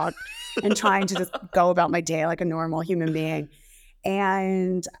fucking shock and trying to just go about my day like a normal human being.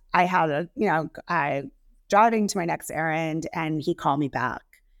 And I had I driving to my next errand, and he called me back,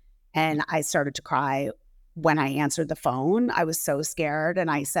 and I started to cry when I answered the phone. I was so scared.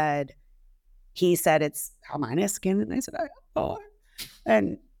 And he said, it's Almina Skin. And I said, oh.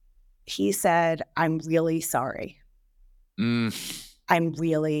 And he said, I'm really sorry. I'm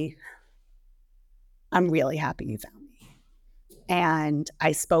really happy you found me. And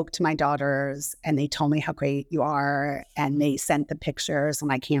I spoke to my daughters, and they told me how great you are. And they sent the pictures, and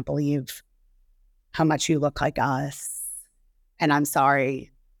I can't believe how much you look like us. And I'm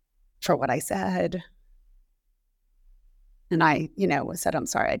sorry for what I said. And I, said, I'm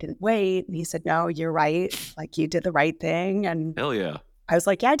sorry, I didn't wait. And he said, no, you're right. Like, you did the right thing. And Hell yeah. I was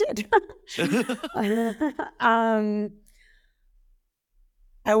like, yeah, I did.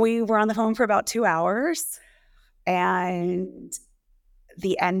 And we were on the phone for about 2 hours. And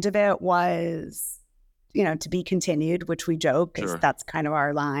the end of it was, to be continued, which we joke because Sure. that's kind of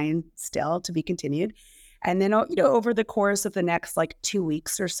our line still, to be continued. And then, over the course of the next 2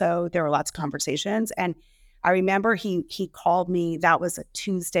 weeks or so, there were lots of conversations. And I remember he called me. That was a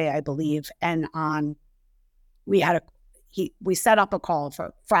Tuesday, I believe. And we set up a call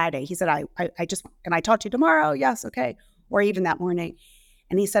for Friday. He said, can I talk to you tomorrow? Yes. Okay. Or even that morning.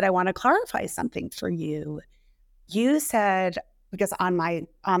 And he said, I want to clarify something for you. You said, because on the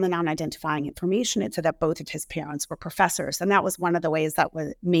non-identifying information, it said that both of his parents were professors. And that was one of the ways that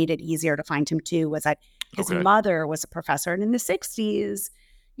made it easier to find him too, was that his mother was a professor. And in the 60s,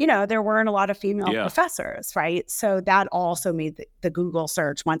 there weren't a lot of female professors, right? So that also made the Google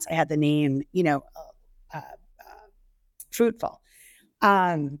search, once I had the name, fruitful.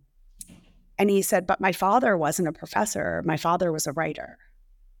 And he said, but my father wasn't a professor. My father was a writer.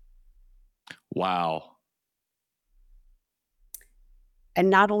 Wow. And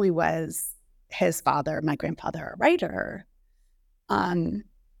not only was his father, my grandfather, a writer,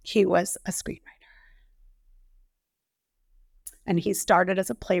 he was a screenwriter. And he started as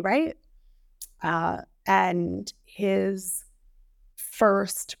a playwright. And his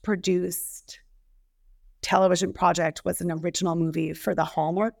first produced television project was an original movie for the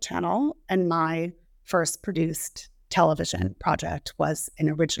Hallmark Channel. And my first produced television project was an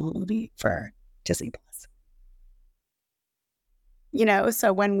original movie for Disney Plus.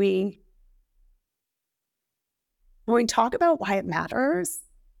 So when we talk about why it matters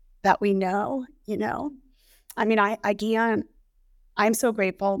that we know, I mean, I'm so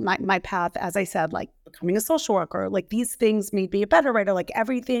grateful. My path, as I said, becoming a social worker, these things made me a better writer,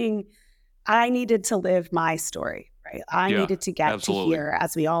 everything. I needed to live my story, right? I needed to get to here,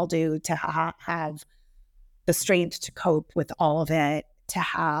 as we all do, to have the strength to cope with all of it, to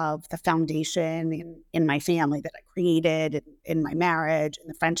have the foundation in my family that I created, in my marriage, and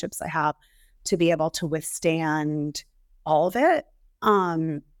the friendships I have, to be able to withstand all of it.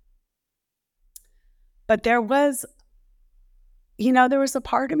 But there was, there was a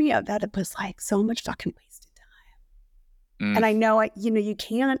part of me that it was so much fucking wasted time. And I know, you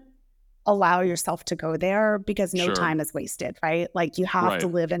can't allow yourself to go there because no time is wasted, right? You have to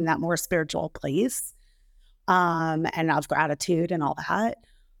live in that more spiritual place. And of gratitude and all that.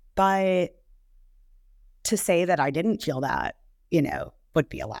 But to say that I didn't feel that, would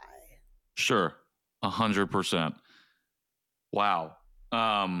be a lie. Sure. 100%. Wow.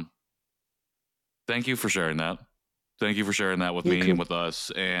 Thank you for sharing that. Thank you for sharing that with me and with us.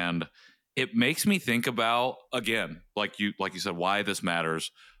 And it makes me think about, again, like you said, why this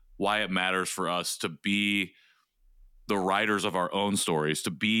matters, why it matters for us to be the writers of our own stories,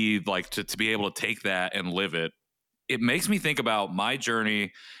 to be to be able to take that and live it. It makes me think about my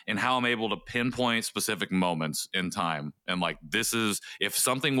journey and how I'm able to pinpoint specific moments in time. And this is, if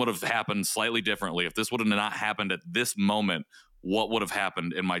something would have happened slightly differently, if this would have not happened at this moment, what would have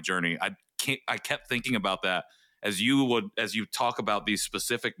happened in my journey? I kept thinking about that as you talk about these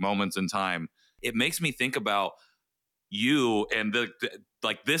specific moments in time. It makes me think about you and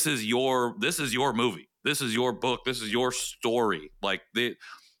this is your movie. This is your book. This is your story.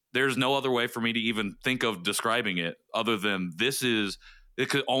 There's no other way for me to even think of describing it other than it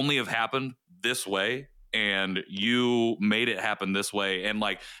could only have happened this way, and you made it happen this way. And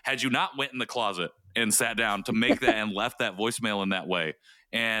had you not went in the closet and sat down to make that and left that voicemail in that way,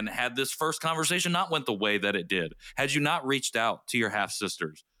 and had this first conversation not went the way that it did, had you not reached out to your half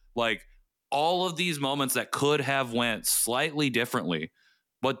sisters, all of these moments that could have went slightly differently,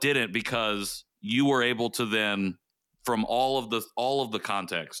 but didn't, because you were able to then, from all of the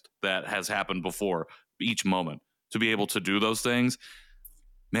context that has happened before each moment, to be able to do those things,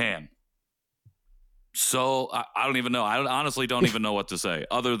 man. So I don't even know. I honestly don't even know what to say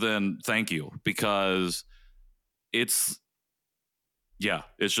other than thank you, because it's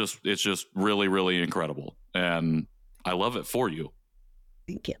just really, really incredible. And I love it for you.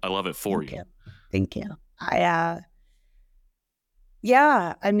 Thank you. I love it for you. Thank you. I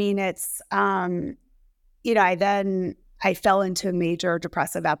mean, it's, I fell into a major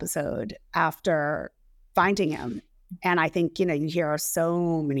depressive episode after finding him. And I think, you hear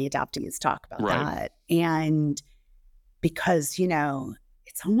so many adoptees talk about that. And because,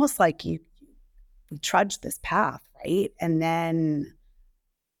 it's almost like we trudge this path, right? And then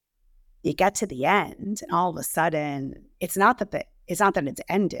you get to the end and all of a sudden, it's not that it's not that it's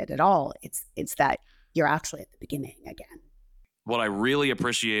ended at all. It's that you're actually at the beginning again. What I really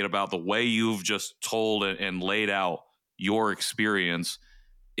appreciate about the way you've just told and laid out your experience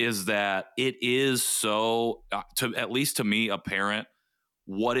is that it is so, at least to me, apparent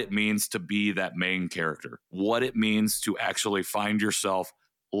what it means to be that main character, what it means to actually find yourself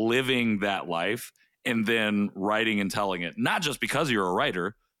living that life and then writing and telling it, not just because you're a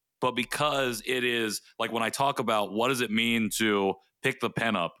writer, but because it is like when I talk about what does it mean to pick the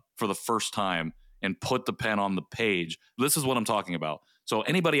pen up for the first time and put the pen on the page, this is what I'm talking about. So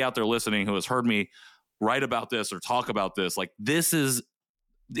anybody out there listening who has heard me write about this or talk about this, like this is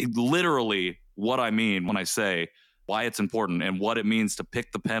literally what I mean when I say why it's important and what it means to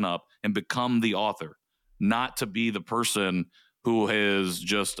pick the pen up and become the author, not to be the person who is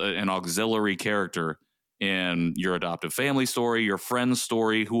just an auxiliary character in your adoptive family story, your friend's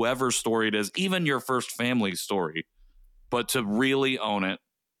story, whoever's story it is, even your first family story, but to really own it,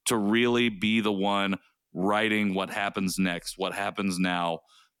 to really be the one writing what happens next, what happens now,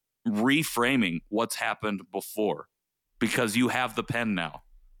 reframing what's happened before, because you have the pen now.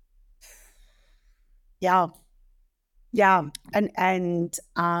 Yeah. Yeah. And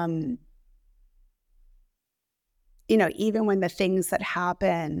even when the things that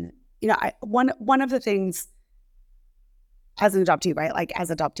happen, one of the things as an adoptee, right? Like as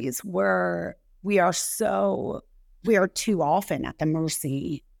adoptees, we are too often at the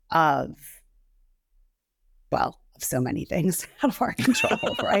mercy of so many things out of our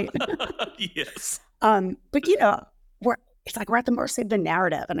control, right? Yes. But it's like we're at the mercy of the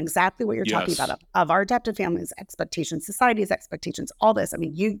narrative and exactly what you're talking about of our adoptive families' expectations, society's expectations, all this. I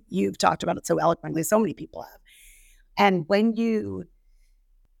mean, you've talked about it so eloquently, so many people have. And when you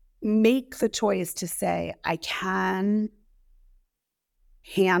make the choice to say, I can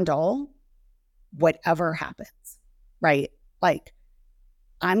handle whatever happens, right? Like,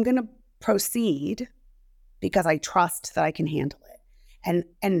 I'm going to proceed because I trust that I can handle it.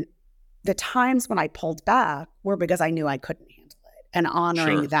 And the times when I pulled back were because I knew I couldn't handle it, and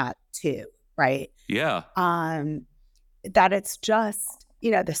honoring that too, right? Yeah. That it's just,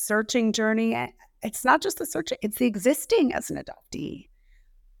 the searching journey. It's not just the searching, it's the existing as an adoptee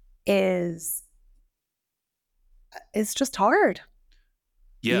is just hard.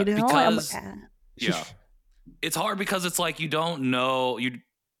 Yeah, because it's hard because it's like you don't know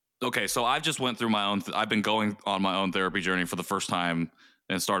okay, so I've just went through my own I've been going on my own therapy journey for the first time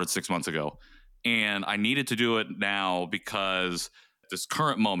and started 6 months ago. And I needed to do it now because at this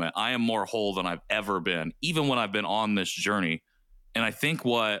current moment, I am more whole than I've ever been, even when I've been on this journey. And I think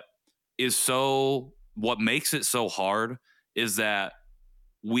what makes it so hard is that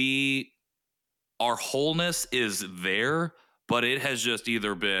our wholeness is there, but it has just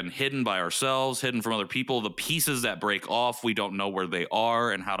either been hidden by ourselves, hidden from other people. The pieces that break off, we don't know where they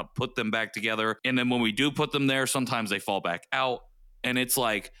are and how to put them back together. And then when we do put them there, sometimes they fall back out. And it's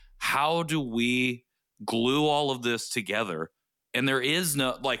like, how do we glue all of this together? And there is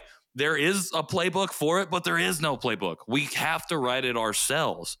a playbook for it, but there is no playbook. We have to write it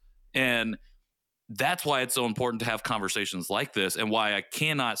ourselves. And that's why it's so important to have conversations like this, and why I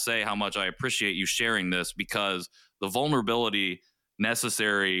cannot say how much I appreciate you sharing this, because the vulnerability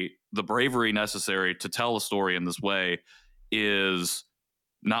necessary, the bravery necessary to tell a story in this way is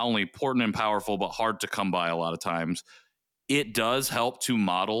not only important and powerful, but hard to come by a lot of times. It does help to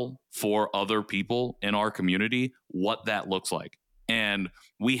model for other people in our community what that looks like. And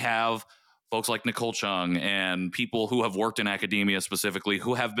we have folks like Nicole Chung and people who have worked in academia specifically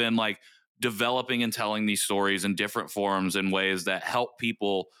who have been like developing and telling these stories in different forms in ways that help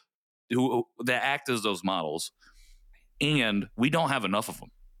people that act as those models. And we don't have enough of them.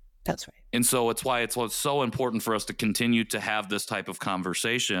 That's right. And so it's why it's so important for us to continue to have this type of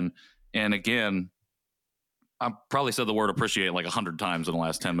conversation. And again, I probably said the word appreciate like 100 times in the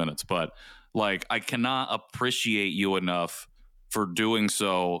last 10 minutes, but like I cannot appreciate you enough for doing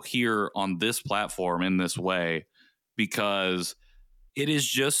so here on this platform in this way, because it is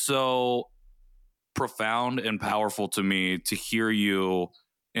just so profound and powerful to me to hear you,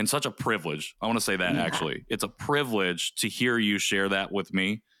 and such a privilege. I want to say that actually, it's a privilege to hear you share that with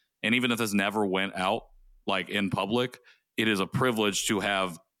me. And even if this never went out like in public, it is a privilege to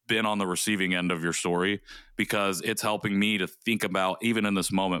have been on the receiving end of your story, because it's helping me to think about, even in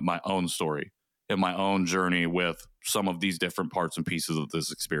this moment, my own story and my own journey with some of these different parts and pieces of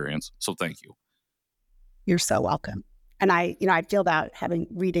this experience. So thank you. You're so welcome. And I feel that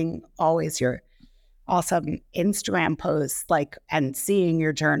reading always your awesome Instagram posts, like, and seeing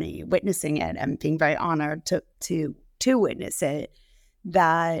your journey, witnessing it, and being very honored to witness it,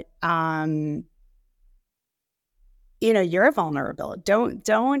 that your vulnerability. Don't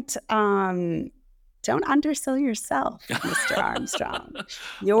undersell yourself, Mr. Armstrong. I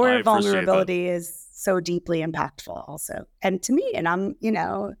Your appreciate that. vulnerability is so deeply impactful also. And to me, and I'm,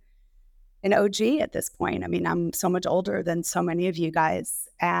 an OG at this point. I mean, I'm so much older than so many of you guys.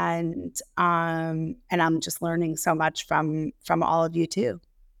 And I'm just learning so much from all of you too.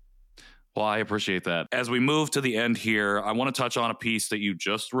 Well, I appreciate that. As we move to the end here, I want to touch on a piece that you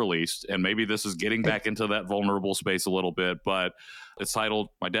just released, and maybe this is getting back into that vulnerable space a little bit, but it's titled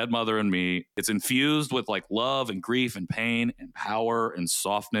My Dead Mother and Me. It's infused with like love and grief and pain and power and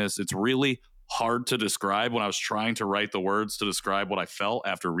softness. It's really hard to describe. When I was trying to write the words to describe what I felt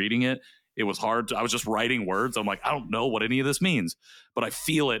after reading it, it was hard. I was just writing words. I'm like, I don't know what any of this means, but I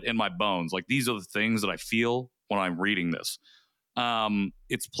feel it in my bones. Like these are the things that I feel when I'm reading this.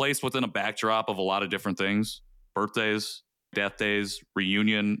 It's placed within a backdrop of a lot of different things: birthdays, death days,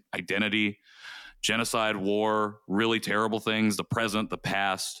 reunion, identity, genocide, war, really terrible things, the present, the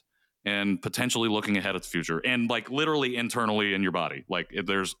past, and potentially looking ahead at the future, and like literally internally in your body. Like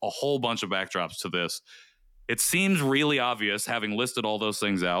there's a whole bunch of backdrops to this. It seems really obvious having listed all those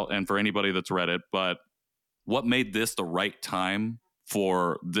things out, and for anybody that's read it, but what made this the right time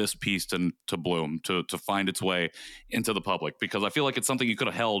for this piece to bloom, to find its way into the public? Because I feel like it's something you could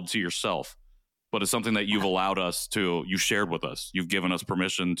have held to yourself, but it's something that you've allowed us to, you shared with us, you've given us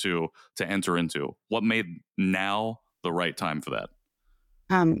permission to enter into. What made now the right time for that?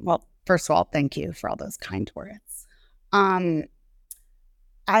 Well, first of all, thank you for all those kind words. I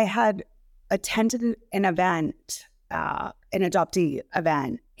had attended an event, an adoptee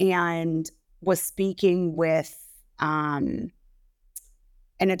event, and was speaking with an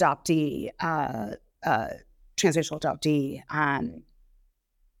adoptee, transracial adoptee,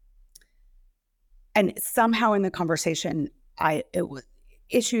 and somehow in the conversation, it was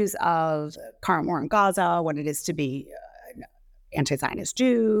issues of current war in Gaza, what it is to be an anti-Zionist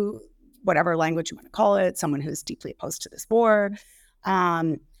Jew, whatever language you want to call it, someone who's deeply opposed to this war,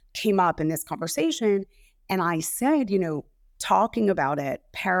 came up in this conversation. And I said, talking about it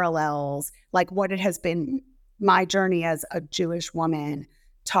parallels like what it has been my journey as a Jewish woman,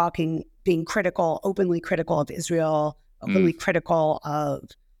 being critical, openly critical of Israel, openly critical of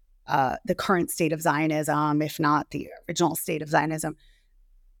the current state of Zionism, if not the original state of Zionism,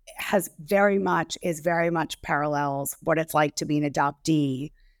 is very much parallels what it's like to be an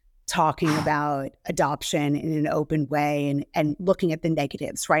adoptee, talking about adoption in an open way and looking at the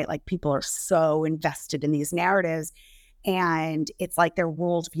negatives, right? Like people are so invested in these narratives, and it's like their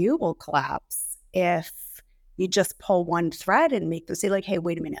worldview will collapse if you just pull one thread and make them say like, hey,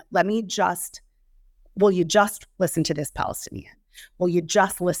 wait a minute, will you just listen to this Palestinian? Will you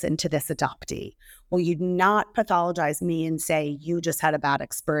just listen to this adoptee? Will you not pathologize me and say you just had a bad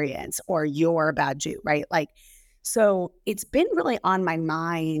experience or you're a bad Jew, right? Like, so it's been really on my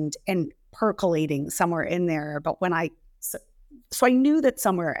mind and percolating somewhere in there. But so I knew that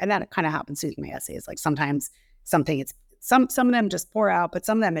somewhere, and that kind of happens in my essays. Like sometimes some of them just pour out, but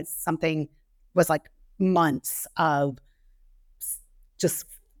some of them it's something was like months of just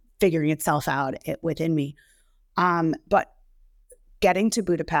figuring itself out within me. But getting to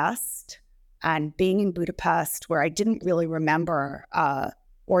Budapest and being in Budapest, where I didn't really remember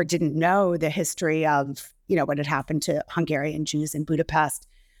or didn't know the history of, what had happened to Hungarian Jews in Budapest,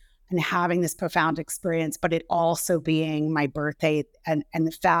 and having this profound experience, but it also being my birthday and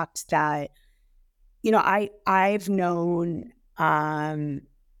the fact that, I've known, I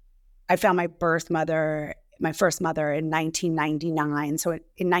found my first mother in 1999. So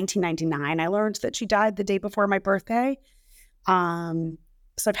in 1999, I learned that she died the day before my birthday. So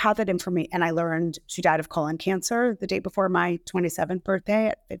I've had that information, and I learned she died of colon cancer the day before my 27th birthday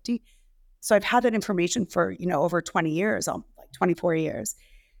at 50. So I've had that information for, over 20 years, like 24 years.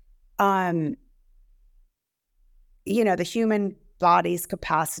 The human body's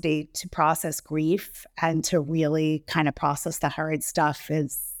capacity to process grief and to really kind of process the hard stuff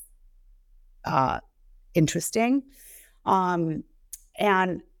is interesting. And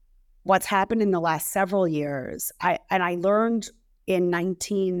what's happened in the last several years, I learned in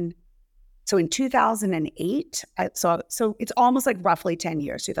 2008, so it's almost like roughly 10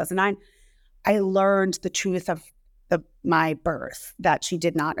 years, 2009, I learned the truth of my birth, that she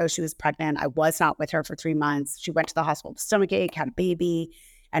did not know she was pregnant. I was not with her for 3 months. She went to the hospital with stomachache, had a baby,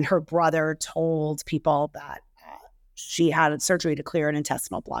 and her brother told people that she had surgery to clear an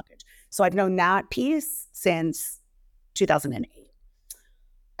intestinal blockage. So I've known that piece since 2008.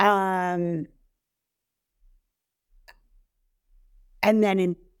 And then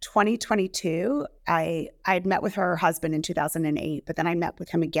in 2022, I had met with her husband in 2008, but then I met with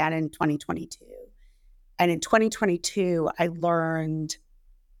him again in 2022. And in 2022, I learned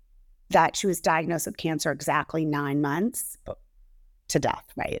that she was diagnosed with cancer exactly 9 months to death,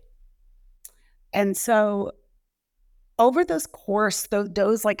 right? And so over those course,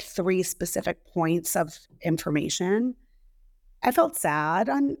 those like 3 specific points of information, I felt sad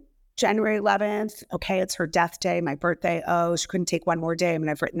on January 11th. Okay, it's her death day, my birthday. Oh, she couldn't take one more day. I mean,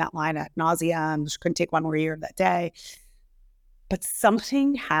 I've written that line ad nauseum. She couldn't take one more year of that day. But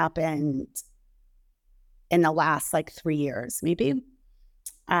something happened in the last like 3 years, maybe,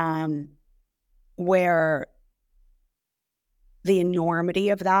 where the enormity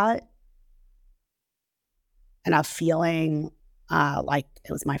of that and of feeling like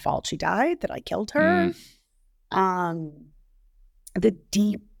it was my fault she died, that I killed her, um, the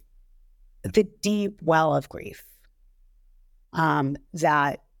deep well of grief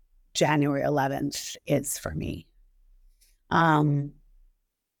that January 11th is for me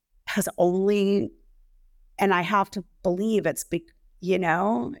has only, and I have to believe it's,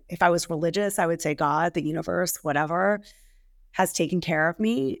 if I was religious, I would say God, the universe, whatever, has taken care of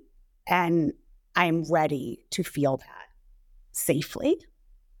me. And I'm ready to feel that safely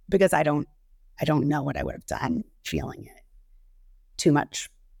because I don't know what I would have done feeling it too much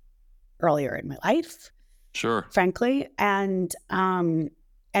earlier in my life. Sure. Frankly. And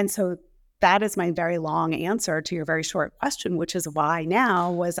so that is my very long answer to your very short question, which is why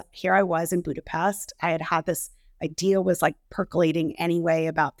now was here I was in Budapest. I had this idea was like percolating anyway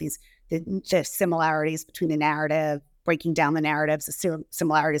about the similarities between the narrative, breaking down the narratives, the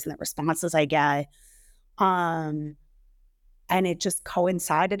similarities in the responses I get. And it just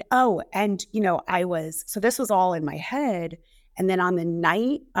coincided. Oh, and so this was all in my head. And then on the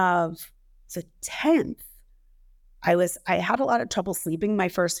night of the 10th, I had a lot of trouble sleeping my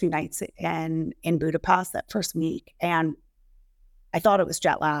first few nights in Budapest that first week. And I thought it was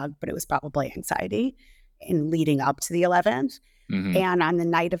jet lag, but it was probably anxiety in leading up to the 11th. Mm-hmm. And on the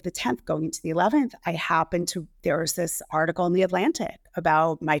night of the 10th, going into the 11th, there was this article in The Atlantic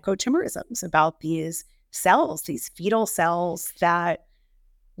about microtumorisms, about these cells, these fetal cells that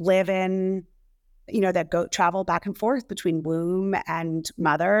live in, that travel back and forth between womb and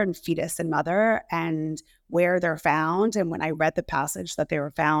mother and fetus and mother and where they're found. And when I read the passage that they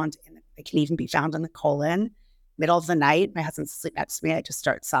were found, they can even be found in the colon, middle of the night, my husband's asleep next to me, I just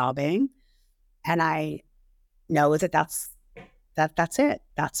start sobbing. And I know that's it.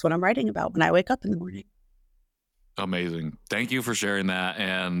 That's what I'm writing about when I wake up in the morning. Amazing. Thank you for sharing that.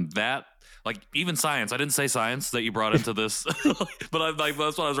 And that, like, even science, I didn't say science that you brought into this, but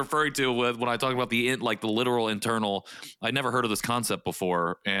that's what I was referring to when I talk about the literal internal. I never heard of this concept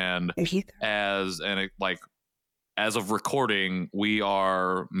before. And as of recording, we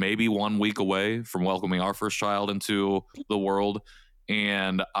are maybe 1 week away from welcoming our first child into the world.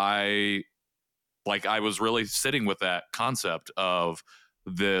 And I was really sitting with that concept of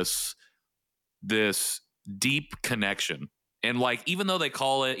this deep connection. And even though they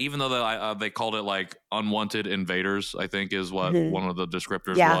called it like unwanted invaders, I think is what one of the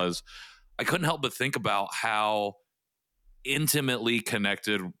descriptors was. I couldn't help but think about how intimately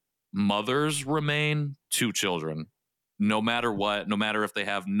connected mothers remain to children, no matter what, no matter if they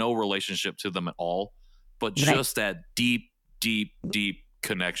have no relationship to them at all, but just that deep, deep, deep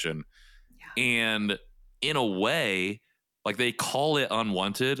connection. Yeah. And in a way, they call it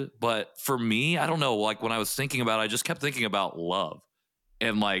unwanted, but for me, I don't know, when I was thinking about it, I just kept thinking about love.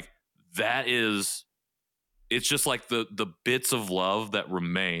 And it's just the bits of love that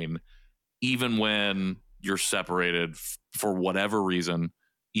remain even when you're separated for whatever reason,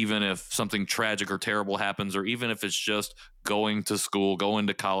 even if something tragic or terrible happens, or even if it's just going to school, going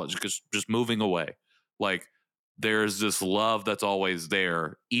to college, just moving away. There's this love that's always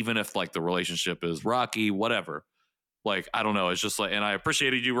there, even if the relationship is rocky, whatever. I don't know. It's just and I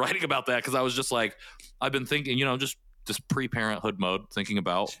appreciated you writing about that because I was just I've been thinking, just pre-parenthood mode, thinking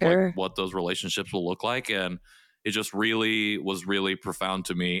about what those relationships will look like. And it just really was really profound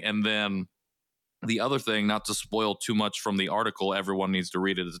to me. And then the other thing, not to spoil too much from the article, everyone needs to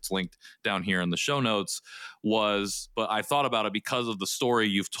read it. It's linked down here in the show notes, but I thought about it because of the story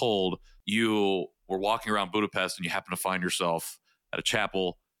you've told. You were walking around Budapest and you happen to find yourself at a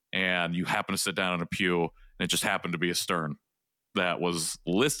chapel and you happen to sit down in a pew. And it just happened to be a Stern that was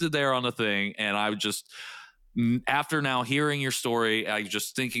listed there on the thing. And I just, after now hearing your story, I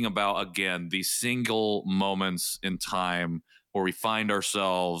just thinking about, again, these single moments in time where we find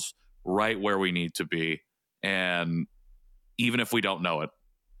ourselves right where we need to be. And even if we don't know it,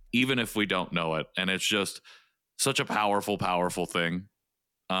 and it's just such a powerful, powerful thing.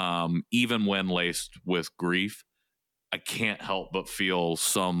 Even when laced with grief, I can't help but feel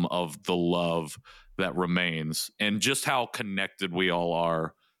some of the love that remains, and just how connected we all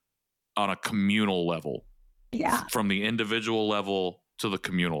are on a communal level, Yeah. from the individual level to the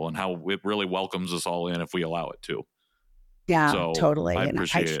communal, and how it really welcomes us all in if we allow it to. Yeah, So I totally. And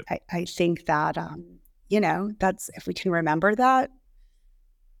appreciate it. I think that, that's, if we can remember that,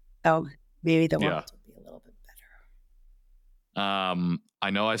 oh, maybe the Yeah. world would be a little bit I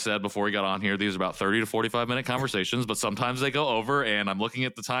know I said before we got on here, these are about 30 to 45 minute conversations, but sometimes they go over, and I'm looking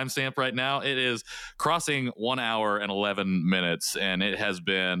at the timestamp right now. It is crossing 1 hour and 11 minutes, and it has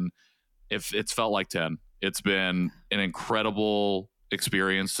been, if it's felt like 10, it's been an incredible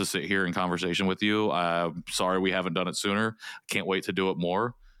experience to sit here in conversation with you. I'm sorry we haven't done it sooner. Can't wait to do it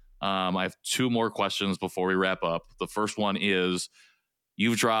more. I have two more questions before we wrap up. The first one is,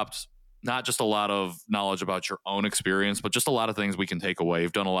 you've dropped not just a lot of knowledge about your own experience, but just a lot of things we can take away.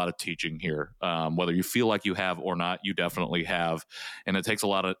 You've done a lot of teaching here. Whether you feel like you have or not, you definitely have. And it takes a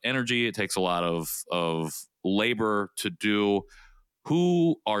lot of energy. It takes a lot of labor to do.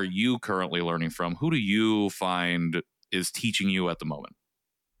 Who are you currently learning from? Who do you find is teaching you at the moment?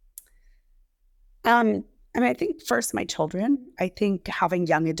 I think first my children. I think having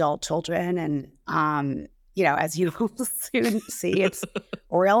young adult children, and as you will soon see, it's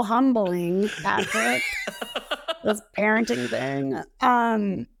real humbling, Patrick, this parenting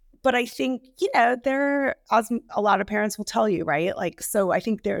thing. But I think, there, as a lot of parents will tell you, right? Like, so I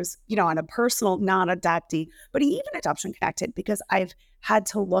think there's, on a personal, not adoptee, but even adoption connected, because I've had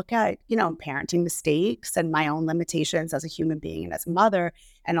to look at, parenting mistakes and my own limitations as a human being and as a mother.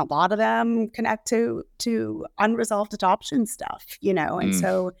 And a lot of them connect to unresolved adoption stuff, and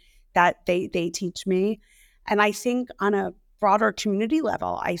so that they teach me. And I think on a broader community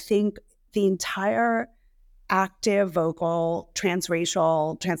level, I think the entire active, vocal,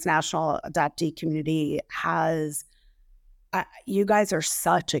 transracial, transnational adoptee community has, you guys are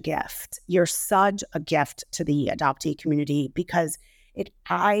such a gift. You're such a gift to the adoptee community, because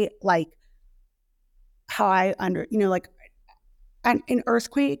I like how and in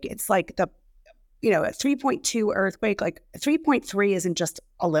earthquake, it's like a 3.2 earthquake, like 3.3 isn't just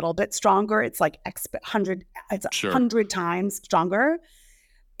a little bit stronger. It's like 100 times stronger.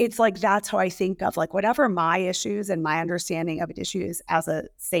 It's like, that's how I think of, like, whatever my issues and my understanding of issues as a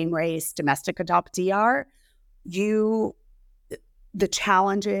same race domestic adoptee are, the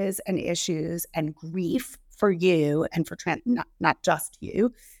challenges and issues and grief for you and for not just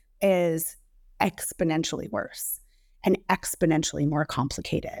you is exponentially worse and exponentially more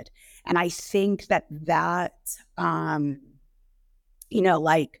complicated. And I think that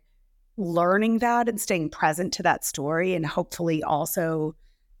like learning that and staying present to that story, and hopefully also,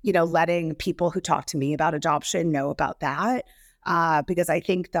 letting people who talk to me about adoption know about that. Because I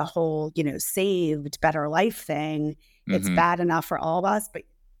think the whole, saved better life thing, it's bad enough for all of us,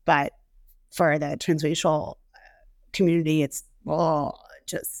 but for the transracial community, it's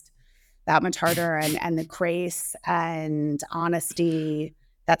just that much harder. And the grace and honesty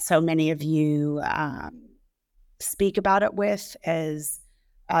that so many of you speak about it with as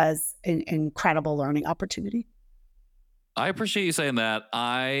an incredible learning opportunity. I appreciate you saying that.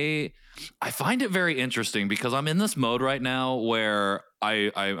 I find it very interesting, because I'm in this mode right now where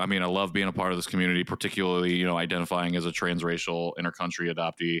I mean, I love being a part of this community, particularly, identifying as a transracial intercountry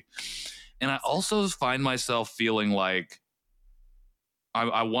adoptee. And I also find myself feeling like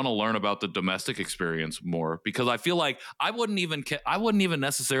I want to learn about the domestic experience more, because I feel like I wouldn't even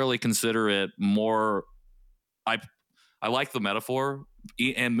necessarily consider it more. I like the metaphor,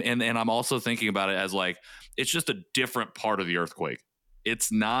 and I'm also thinking about it as like, it's just a different part of the earthquake.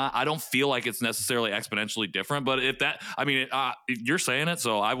 It's not. I don't feel like it's necessarily exponentially different, but you're saying it,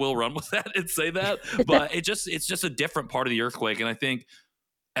 so I will run with that and say that. But it's just a different part of the earthquake, and I think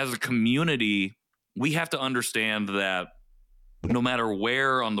as a community, we have to understand that no matter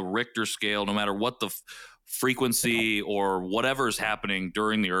where on the Richter scale, no matter what the frequency or whatever is happening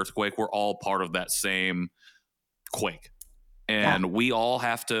during the earthquake, we're all part of that same quake. And we all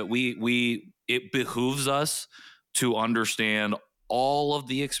have to, it behooves us to understand all of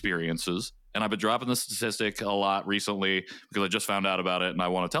the experiences. And I've been dropping the statistic a lot recently because I just found out about it, and I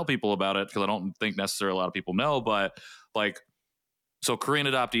want to tell people about it because I don't think necessarily a lot of people know. But so Korean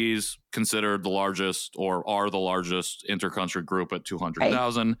adoptees considered the largest, or are the largest, intercountry group at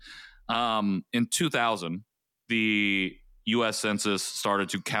 200,000. In 2000, the U.S. Census started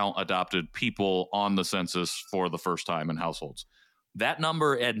to count adopted people on the census for the first time in households. That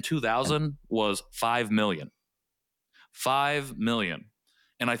number in 2000 was 5 million. 5 million.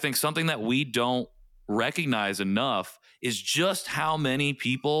 And I think something that we don't recognize enough is just how many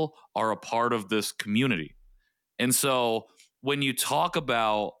people are a part of this community. And so when you talk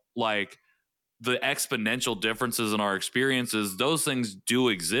about like the exponential differences in our experiences, those things do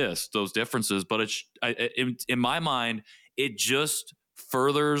exist, those differences, but in my mind, it just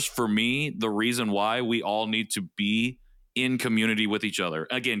furthers for me the reason why we all need to be in community with each other.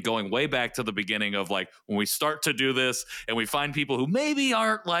 Again, going way back to the beginning of like when we start to do this and we find people who maybe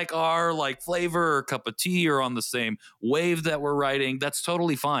aren't like our like flavor or cup of tea or on the same wave that we're riding, that's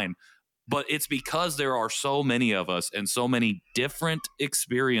totally fine. But it's because there are so many of us and so many different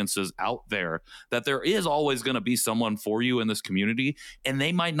experiences out there that there is always going to be someone for you in this community, and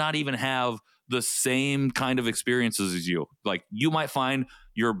they might not even have the same kind of experiences as you. Like you might find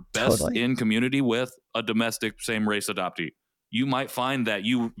your best in community with a domestic same race adoptee. You might find that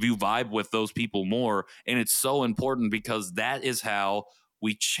you vibe with those people more, and it's so important because that is how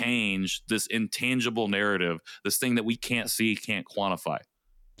we change this intangible narrative, this thing that we can't see, can't quantify.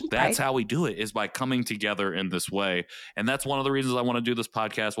 That's how we do it, is by coming together in this way. And that's one of the reasons I want to do this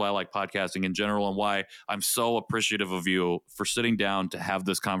podcast, why I like podcasting in general, and why I'm so appreciative of you for sitting down to have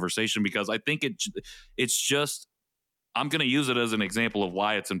this conversation, because I think it's just, I'm going to use it as an example of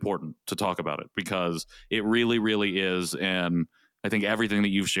why it's important to talk about it, because it really, really is. And I think everything that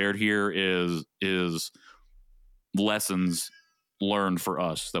you've shared here is lessons learned for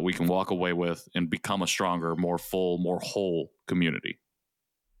us that we can walk away with and become a stronger, more full, more whole community.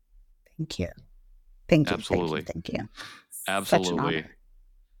 Thank you. Thank you. Absolutely. Thank you. Absolutely.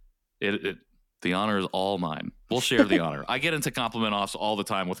 The honor is all mine. We'll share the honor. I get into compliment offs all the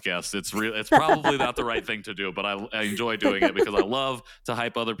time with guests. It's probably not the right thing to do, but I enjoy doing it because I love to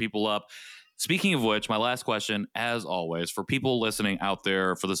hype other people up. Speaking of which, my last question, as always, for people listening out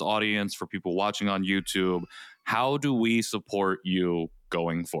there, for this audience, for people watching on YouTube, how do we support you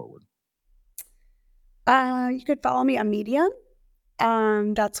going forward? You could follow me on Medium.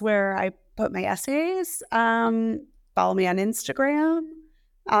 That's where I put my essays. Follow me on Instagram.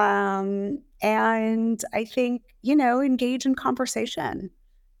 And I think, engage in conversation.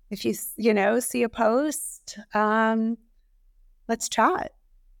 If you see a post, let's chat.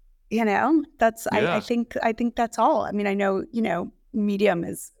 I think that's all. I mean, I know, Medium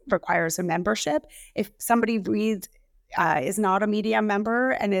requires a membership. If somebody is not a Medium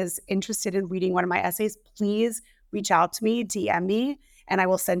member and is interested in reading one of my essays, please reach out to me, DM me, and I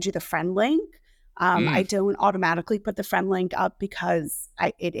will send you the friend link. I don't automatically put the friend link up because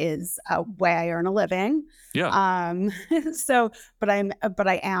it is a way I earn a living. Yeah. But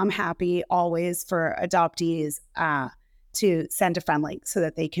I am happy always for adoptees to send a friend link so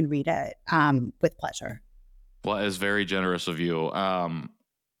that they can read it with pleasure. Well, it's very generous of you.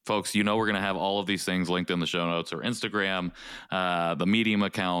 Folks, we're going to have all of these things linked in the show notes, or Instagram, the Medium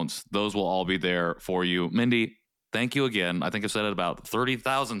accounts. Those will all be there for you. Mindy, thank you again. I think I've said it about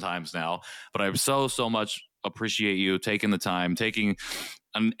 30,000 times now, but I so much appreciate you taking the time, taking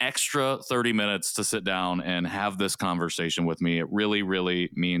an extra 30 minutes to sit down and have this conversation with me. It really, really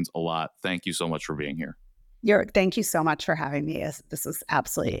means a lot. Thank you so much for being here. Thank you so much for having me. This is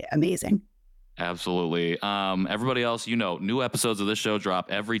absolutely amazing. Absolutely. Everybody else, new episodes of this show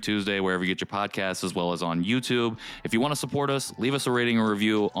drop every Tuesday wherever you get your podcasts, as well as on YouTube. If you want to support us, leave us a rating or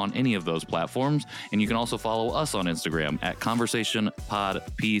review on any of those platforms. And you can also follow us on Instagram at Conversation Pod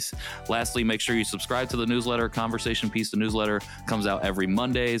Piece. Lastly, make sure you subscribe to the newsletter. Conversation Piece, the newsletter, comes out every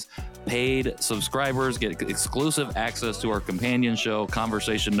Mondays. Paid subscribers get exclusive access to our companion show,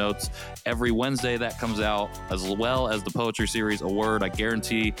 Conversation Notes, every Wednesday. That comes out, as well as the poetry series, A Word. I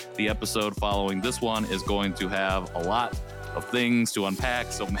guarantee the episode following this one is going to have a lot of things to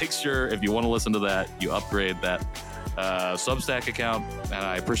unpack. So make sure, if you want to listen to that, you upgrade that Substack account. And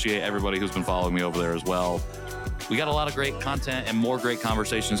I appreciate everybody who's been following me over there as well. We got a lot of great content and more great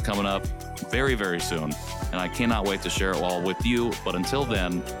conversations coming up very, very soon. And I cannot wait to share it all with you. But until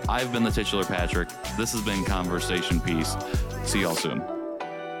then, I've been the titular Patrick. This has been Conversation Piece. See y'all soon.